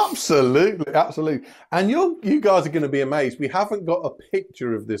 Absolutely, absolutely. And you guys are going to be amazed. We haven't got a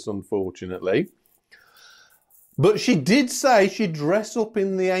picture of this, unfortunately. But she did say she'd dress up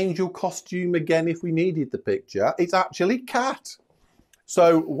in the angel costume again if we needed the picture. It's actually Kat.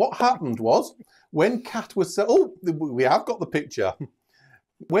 So what happened was, when Kat was... Oh, we have got the picture.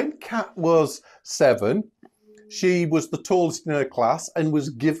 When Kat was 7, She was the tallest in her class and was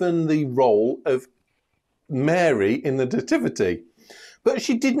given the role of Mary in the Nativity. But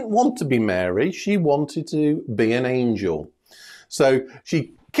she didn't want to be Mary. She wanted to be an angel. So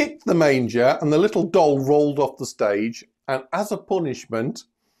she kicked the manger and the little doll rolled off the stage. And as a punishment,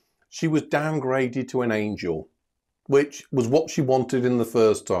 she was downgraded to an angel, which was what she wanted in the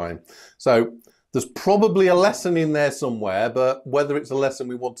first time. So there's probably a lesson in there somewhere, but whether it's a lesson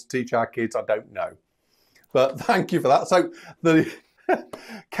we want to teach our kids, I don't know. But thank you for that. So the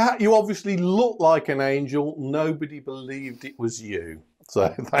Kat, you obviously look like an angel. Nobody believed it was you. So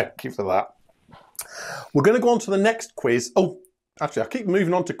thank you for that. We're going to go on to the next quiz. Oh, actually, I keep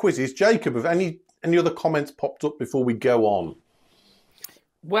moving on to quizzes. Jacob, have any other comments popped up before we go on?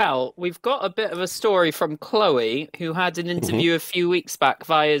 Well, we've got a bit of a story from Chloe, who had an interview a few weeks back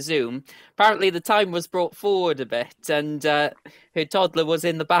via Zoom. Apparently, the time was brought forward a bit, and her toddler was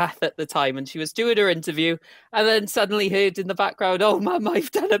in the bath at the time, and she was doing her interview, and then suddenly heard in the background, "Oh, Mum, I've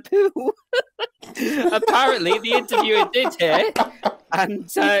done a poo." Apparently, the interviewer did hear, and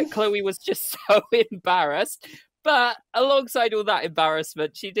Chloe was just so embarrassed. But alongside all that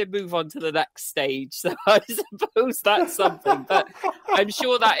embarrassment, she did move on to the next stage. So I suppose that's something. But I'm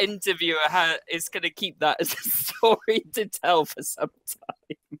sure that interviewer is going to keep that as a story to tell for some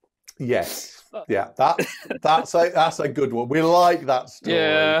time. Yes. Yeah, that's a good one. We like that story.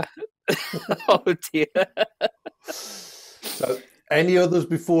 Yeah. Oh, dear. So, any others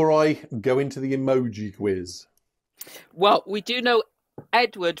before I go into the emoji quiz? Well, we do know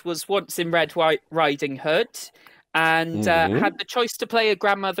Edward was once in Red Riding Hood and had the choice to play a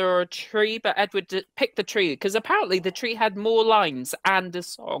grandmother or a tree, but Edward picked the tree because apparently the tree had more lines and a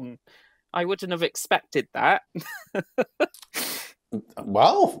song. I wouldn't have expected that.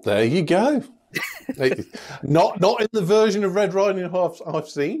 Well, there you go. Not in the version of Red Riding Hood I've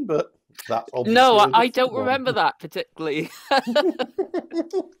seen, but that's obviously no, I don't remember that particularly.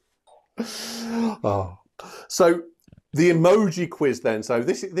 Oh, so the emoji quiz then. So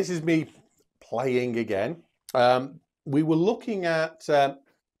this is me playing again. We were looking at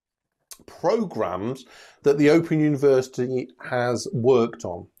programs that the Open University has worked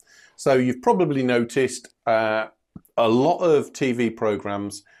on. So you've probably noticed a lot of TV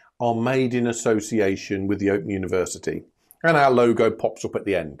programs are made in association with the Open University, and our logo pops up at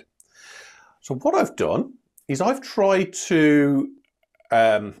the end. So what I've done is I've tried to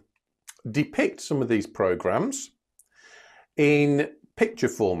depict some of these programs in picture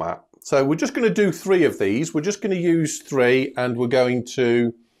format. So we're just going to do 3 of these. We're just going to use 3, and we're going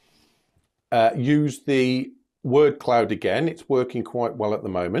to use the word cloud again. It's working quite well at the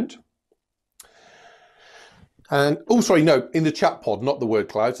moment. And, oh, sorry, no, in the chat pod, not the word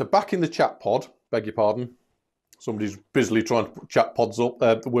cloud. So back in the chat pod, beg your pardon. Somebody's busily trying to put chat pods up,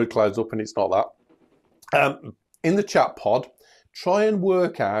 the word clouds up, and it's not that. In the chat pod, try and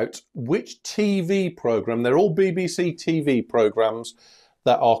work out which TV program, they're all BBC TV programs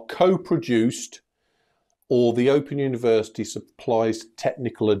that are co-produced or the Open University supplies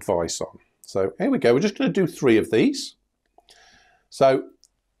technical advice on. So here we go. We're just going to do 3 of these. So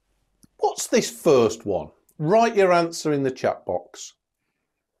what's this first one? Write your answer in the chat box.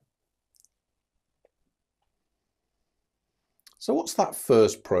 So what's that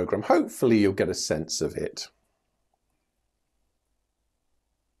first program? Hopefully you'll get a sense of it.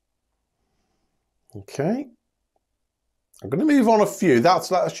 Okay. I'm going to move on a few.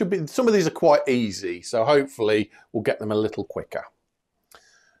 That should be, some of these are quite easy, so hopefully we'll get them a little quicker.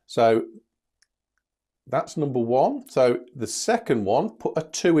 So that's number 1. So the second one, put a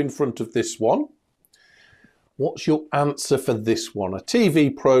 2 in front of this one. What's your answer for this one? A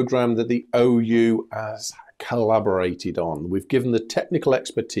TV program that the OU has collaborated on. We've given the technical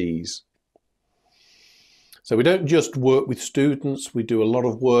expertise. So we don't just work with students, we do a lot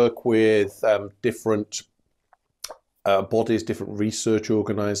of work with different bodies, different research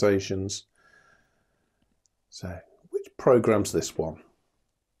organisations. So which program's this one?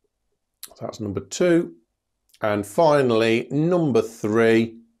 So that's number 2. And finally, number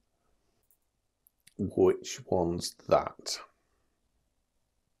 3. Which one's that?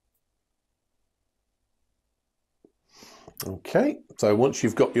 Okay, so once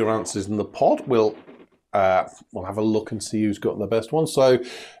you've got your answers in the pod, we'll have a look and see who's got the best one. So,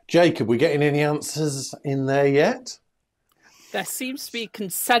 Jacob, we getting any answers in there yet? There seems to be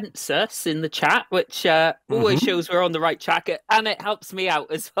consensus in the chat, which always shows we're on the right track, and it helps me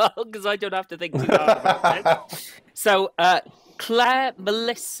out as well because I don't have to think too hard about it. So, Claire,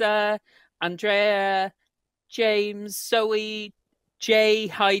 Melissa, Andrea, James, Zoe, Jay,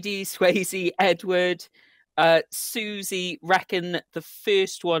 Heidi, Swayze, Edward, Susie reckon the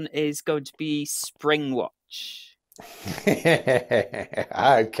first one is going to be Springwatch. challenge.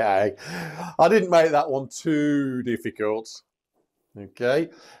 Okay. I didn't make that one too difficult. Okay.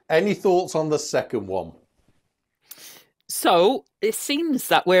 Any thoughts on the second one? So it seems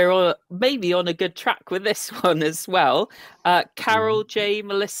that we're maybe on a good track with this one as well. Carol, Jay,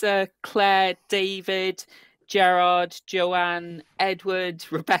 Melissa, Claire, David, Gerard, Joanne, Edward,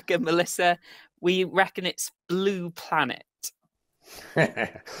 Rebecca, Melissa. We reckon it's Blue Planet.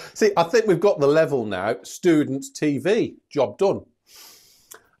 See, I think we've got the level now. Students TV, job done.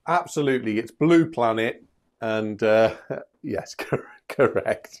 Absolutely, it's Blue Planet, and yes,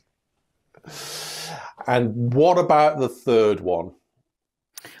 correct. And what about the third one?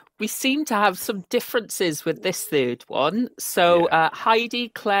 We seem to have some differences with this third one. So Heidi,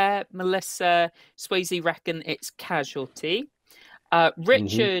 Claire, Melissa, Swayze reckon it's Casualty.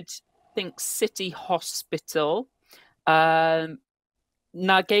 Richard thinks City Hospital.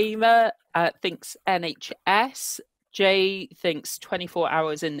 Nagama thinks NHS. Jay thinks 24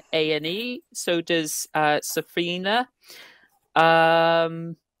 hours in A&E. So does Safina.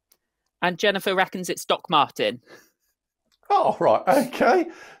 And Jennifer reckons it's Doc Martin. Oh, right. Okay.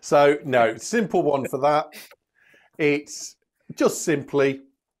 So, no, simple one for that. It's just simply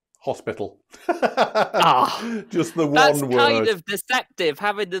hospital. Just the one word. That's kind of deceptive,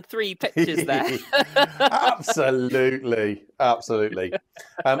 having the three pictures there. Absolutely. Absolutely.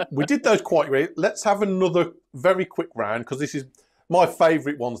 We did those quite well. Let's have another very quick round, because this is my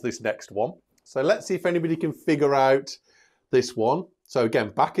favourite one's this next one. So let's see if anybody can figure out this one. So again,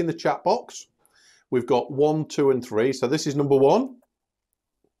 back in the chat box, we've got 1, 2, and 3. So this is number 1.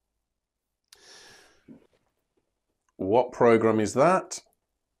 What program is that?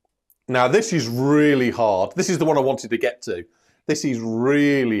 Now, this is really hard. This is the one I wanted to get to. This is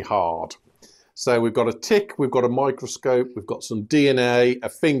really hard. So we've got a tick, we've got a microscope, we've got some DNA, a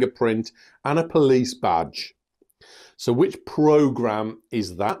fingerprint, and a police badge. So which program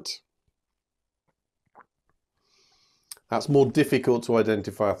is that? That's more difficult to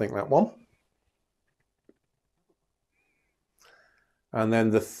identify, I think, that one. And then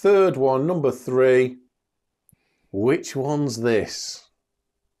the third one, number 3, which one's this?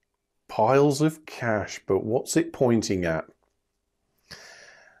 Piles of cash, but what's it pointing at?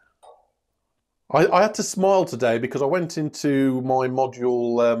 I had to smile today because I went into my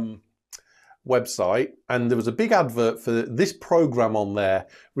module website and there was a big advert for this program on there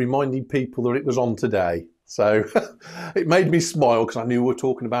reminding people that it was on today. So it made me smile because I knew we were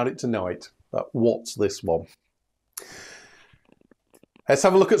talking about it tonight. But what's this one? Let's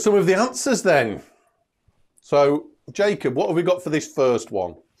have a look at some of the answers then. So, Jacob, what have we got for this first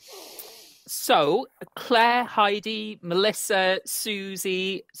one? So, Claire, Heidi, Melissa,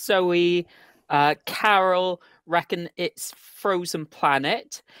 Susie, Zoe, Carol reckon it's Frozen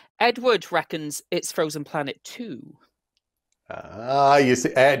Planet. Edward reckons it's Frozen Planet 2. Ah, you see,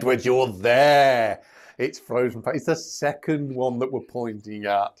 Edward, you're there. It's Frozen Planet. It's the second one that we're pointing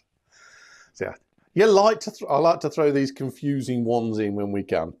at. So, yeah. I like to throw these confusing ones in when we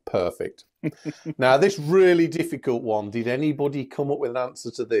can. Perfect. Now, this really difficult one, did anybody come up with an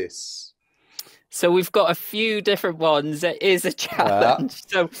answer to this? So we've got a few different ones. It is a challenge.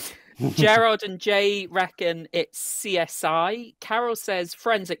 So Gerard and Jay reckon it's CSI. Carol says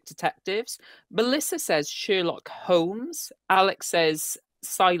Forensic Detectives. Melissa says Sherlock Holmes. Alex says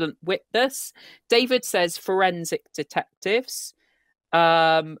Silent Witness. David says Forensic Detectives.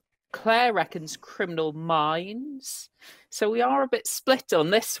 Claire reckons Criminal Minds. So we are a bit split on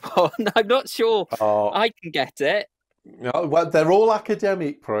this one. I'm not sure I can get it. No, well, they're all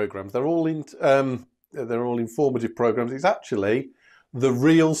academic programs. They're all informative programs. It's actually the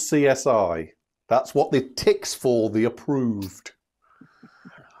real CSI. That's what the tick's for, the approved.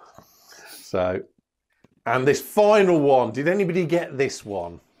 So, and this final one, did anybody get this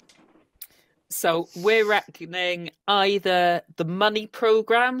one? So we're reckoning either the money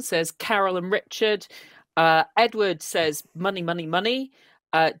program, says Carol and Richard. Edward says money, money, money.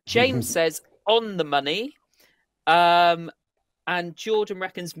 James says on the money. And Jordan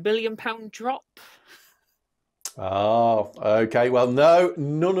reckons £1 million drop. Oh, okay. Well, no,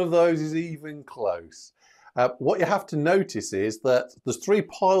 none of those is even close. What you have to notice is that there's 3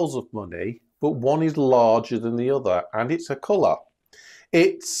 piles of money, but one is larger than the other, and it's a colour.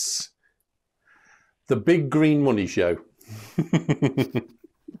 It's the Big Green Money Show.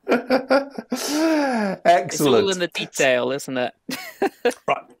 Excellent. It's all in the detail, isn't it?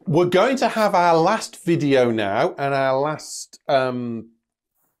 Right. We're going to have our last video now, and our last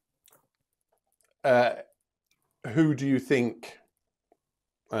who do you think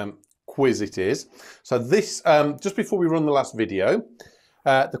quiz it is. So this, just before we run the last video,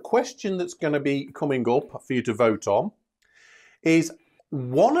 The question that's going to be coming up for you to vote on is,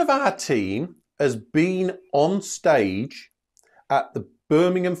 one of our team has been on stage at the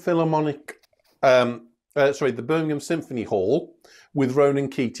Birmingham the Birmingham Symphony Hall with Ronan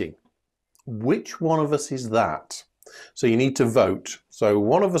Keating. Which one of us is that? So you need to vote. So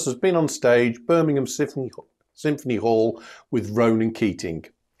one of us has been on stage, Birmingham Symphony Hall with Ronan Keating.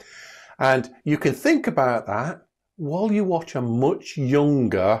 And you can think about that while you watch a much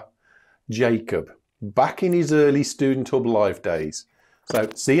younger Jacob, back in his early Student Hub Live days. So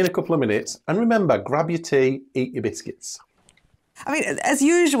see you in a couple of minutes. And remember, grab your tea, eat your biscuits. I mean, as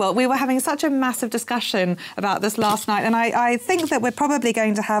usual, we were having such a massive discussion about this last night, and I think that we're probably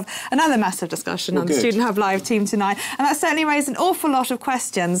going to have another massive discussion on the Student Hub Live team tonight, and that certainly raised an awful lot of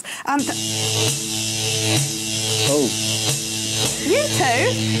questions. Oh. You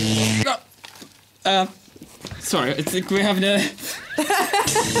two? Sorry, I think we're having a...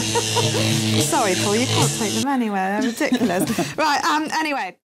 Sorry, Paul, you can't take them anywhere. They're ridiculous. Right,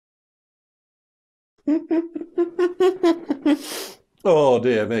 anyway. Oh,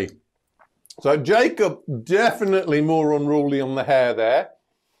 dear me. So Jacob, definitely more unruly on the hair there.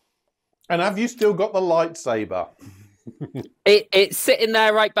 And have you still got the lightsaber? It's sitting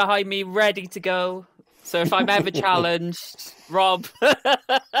there right behind me, ready to go. So if I'm ever challenged, Rob...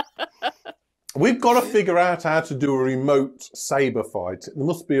 We've got to figure out how to do a remote saber fight. There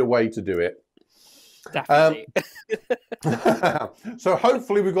must be a way to do it. Definitely. So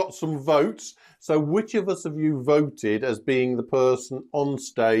hopefully we've got some votes. So which of us have you voted as being the person on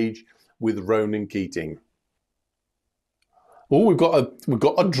stage with Ronan Keating? Oh, we've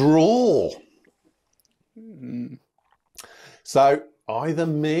got a draw. So either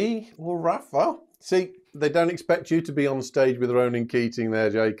me or Rafa. See, they don't expect you to be on stage with Ronan Keating there,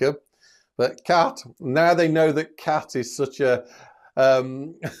 Jacob. But Kat, now they know that Kat is such a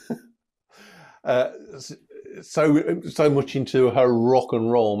so much into her rock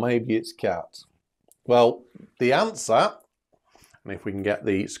and roll. Maybe it's Kat. Well, the answer, and if we can get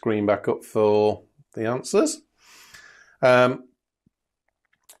the screen back up for the answers, the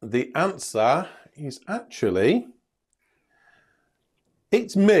answer is actually,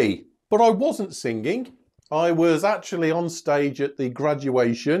 it's me. But I wasn't singing. I was actually on stage at the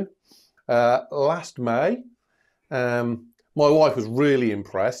graduation last May. My wife was really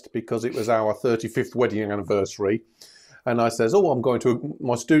impressed because it was our 35th wedding anniversary. And I says, oh, I'm going to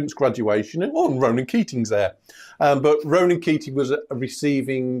my student's graduation. And, oh, and Ronan Keating's there. But Ronan Keating was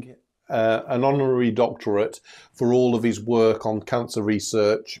receiving an honorary doctorate for all of his work on cancer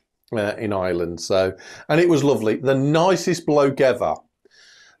research in Ireland. So, and it was lovely. The nicest bloke ever.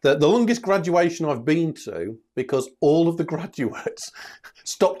 The longest graduation I've been to, because all of the graduates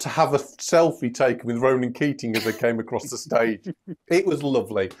stopped to have a selfie taken with Ronan Keating as they came across the stage. It was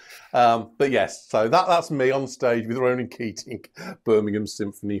lovely. But yes, so that's me on stage with Ronan Keating, Birmingham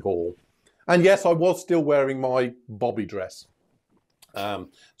Symphony Hall. And yes, I was still wearing my Bobby dress.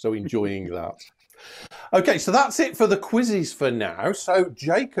 So enjoying that. Okay, so that's it for the quizzes for now. So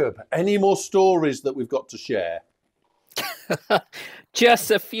Jacob, any more stories that we've got to share?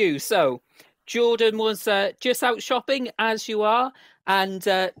 Just a few. So Jordan was just out shopping, as you are, and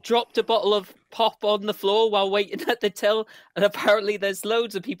dropped a bottle of pop on the floor while waiting at the till. And apparently there's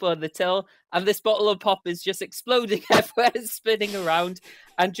loads of people on the till, and this bottle of pop is just exploding everywhere, spinning around.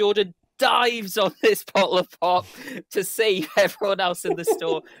 And Jordan dives on this bottle of pop to save everyone else in the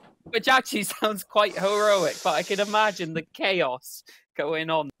store, which actually sounds quite heroic, but I can imagine the chaos going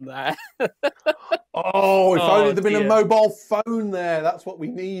on there. Oh, if only there'd been a mobile phone there. That's what we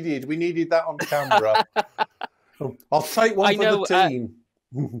needed. We needed that on camera. I'll take one for the team.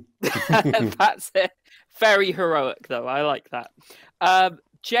 That's it. Very heroic, though. I like that.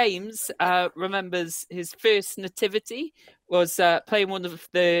 James remembers his first nativity was playing one of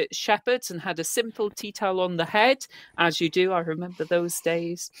the shepherds and had a simple tea towel on the head, as you do. I remember those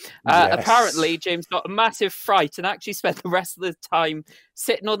days. Yes. Apparently, James got a massive fright and actually spent the rest of the time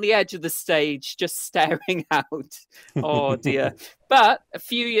sitting on the edge of the stage, just staring out. Oh, dear. But a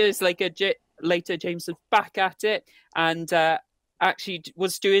few years later, James was back at it and actually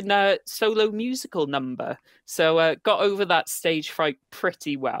was doing a solo musical number. So got over that stage fright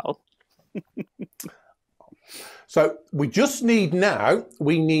pretty well. So we just need now,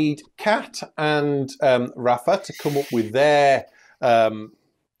 we need Kat and Rafa to come up with their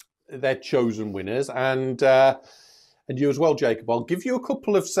chosen winners, and you as well, Jacob. I'll give you a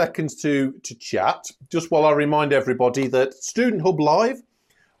couple of seconds to chat, just while I remind everybody that Student Hub Live,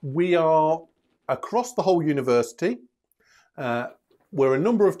 we are across the whole university. We're a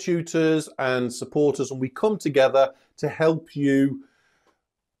number of tutors and supporters, and we come together to help you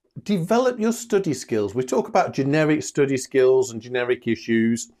develop your study skills. We talk about generic study skills and generic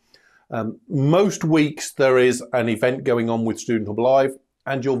issues. Most weeks there is an event going on with Student Hub Live,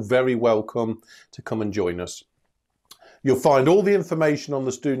 and you're very welcome to come and join us. You'll find all the information on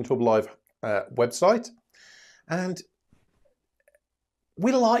the Student Hub Live website, and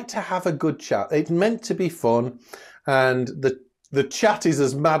we like to have a good chat. It's meant to be fun, and the chat is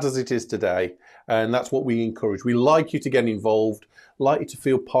as mad as it is today, and that's what we encourage. We like you to get involved, like you to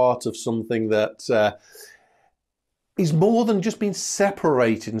feel part of something that is more than just being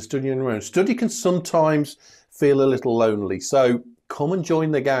separated and studying on your own. Study can sometimes feel a little lonely, so come and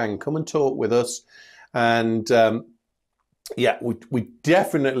join the gang, come and talk with us, and yeah, we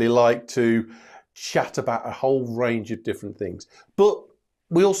definitely like to chat about a whole range of different things, but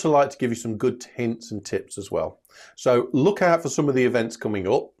we also like to give you some good hints and tips as well. So look out for some of the events coming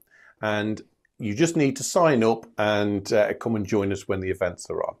up, and you just need to sign up and come and join us when the events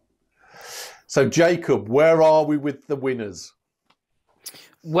are on. So Jacob, where are we with the winners?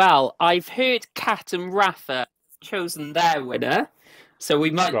 Well, I've heard Kat and Rafa chosen their winner, so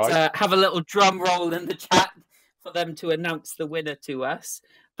we might have a little drum roll in the chat for them to announce the winner to us.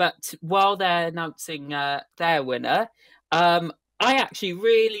 But while they're announcing their winner, I actually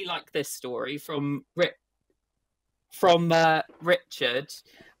really like this story from Richard.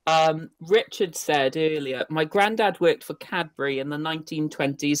 Richard said earlier, my granddad worked for Cadbury in the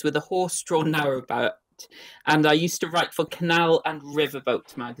 1920s with a horse-drawn narrowboat, and I used to write for Canal and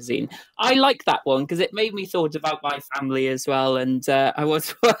Riverboat magazine. I like that one because it made me thought about my family as well, and I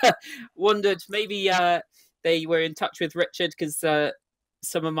was wondered maybe they were in touch with Richard because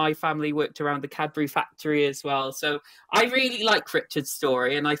some of my family worked around the Cadbury factory as well. So I really like Richard's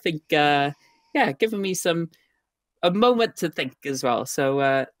story, and I think giving me a moment to think as well.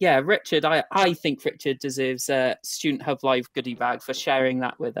 So Richard, I think Richard deserves a Student Hub Live goodie bag for sharing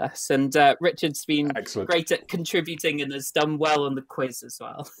that with us. And Richard's been great at contributing and has done well on the quiz as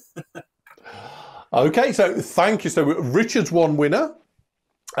well. Okay, so thank you. So Richard's one winner.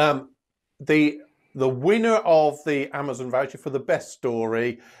 The winner of the Amazon voucher for the best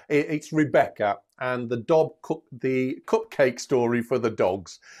story, it's Rebecca, and the cupcake story for the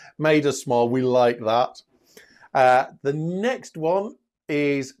dogs made us smile. We like that. The next one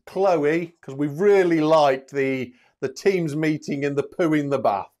is Chloe, because we really liked the teams meeting and the poo in the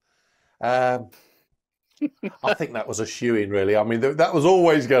bath. I think that was a shoo-in, really. I mean, that was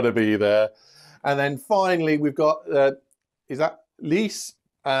always going to be there. And then finally, we've got, is that Lise?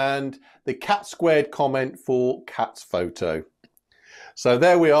 And the cat squared comment for Cat's photo. So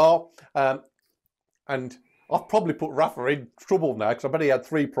there we are. And I've probably put Rafa in trouble now because I bet he had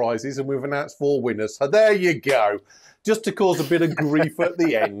 3 prizes and we've announced 4 winners. So there you go. Just to cause a bit of grief at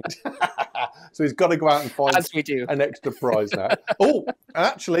the end. So he's got to go out and find an extra prize now. Oh,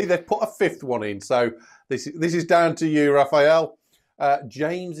 actually, they've put a 5th one in. So this is down to you, Raphael.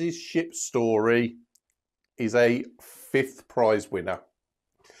 James's ship story is a 5th prize winner.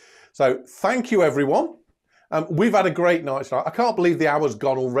 So thank you, everyone. We've had a great night tonight. I can't believe the hour's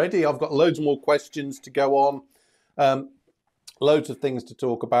gone already. I've got loads more questions to go on, loads of things to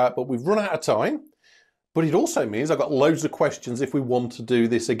talk about, but we've run out of time. But it also means I've got loads of questions if we want to do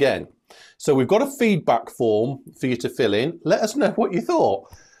this again. So we've got a feedback form for you to fill in. Let us know what you thought.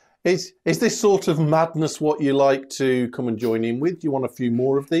 Is this sort of madness what you like to come and join in with? Do you want a few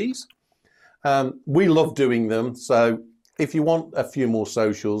more of these? We love doing them, so if you want a few more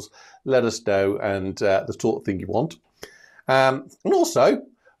socials, let us know, and the sort of thing you want. And also,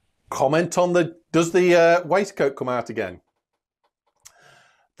 comment on does the waistcoat come out again?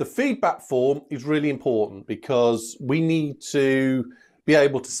 The feedback form is really important because we need to be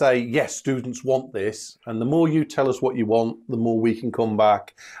able to say, yes, students want this. And the more you tell us what you want, the more we can come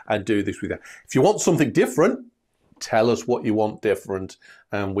back and do this with you. If you want something different, tell us what you want different,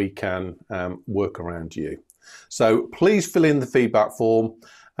 and we can work around you. So please fill in the feedback form.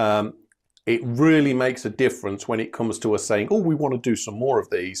 It really makes a difference when it comes to us saying, oh, we want to do some more of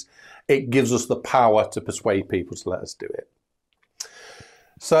these. It gives us the power to persuade people to let us do it.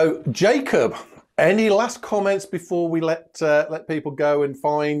 So Jacob, any last comments before we let people go and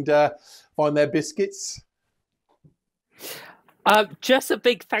find their biscuits? Just a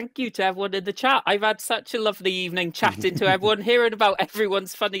big thank you to everyone in the chat. I've had such a lovely evening chatting to everyone, hearing about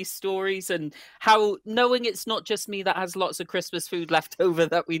everyone's funny stories and how knowing it's not just me that has lots of Christmas food left over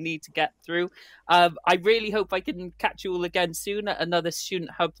that we need to get through. I really hope I can catch you all again soon at another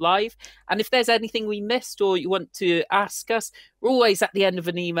Student Hub Live. And if there's anything we missed or you want to ask us, we're always at the end of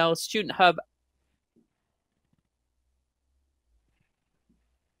an email, studenthub.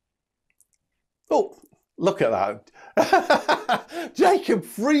 Oh, Look at that. Jacob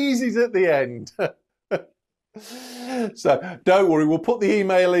freezes at the end. So don't worry, we'll put the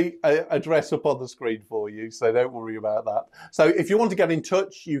email address up on the screen for you, so don't worry about that. So if you want to get in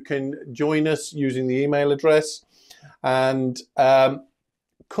touch, you can join us using the email address, and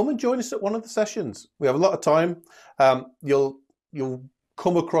come and join us at one of the sessions. We have a lot of time. You'll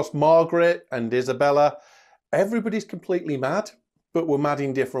come across Margaret and Isabella. Everybody's completely mad, but we're mad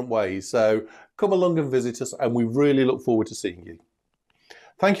in different ways. So come along and visit us, and we really look forward to seeing you.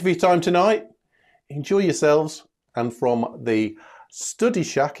 Thank you for your time tonight. Enjoy yourselves, and from the Study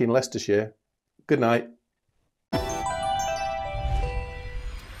Shack in Leicestershire, good night.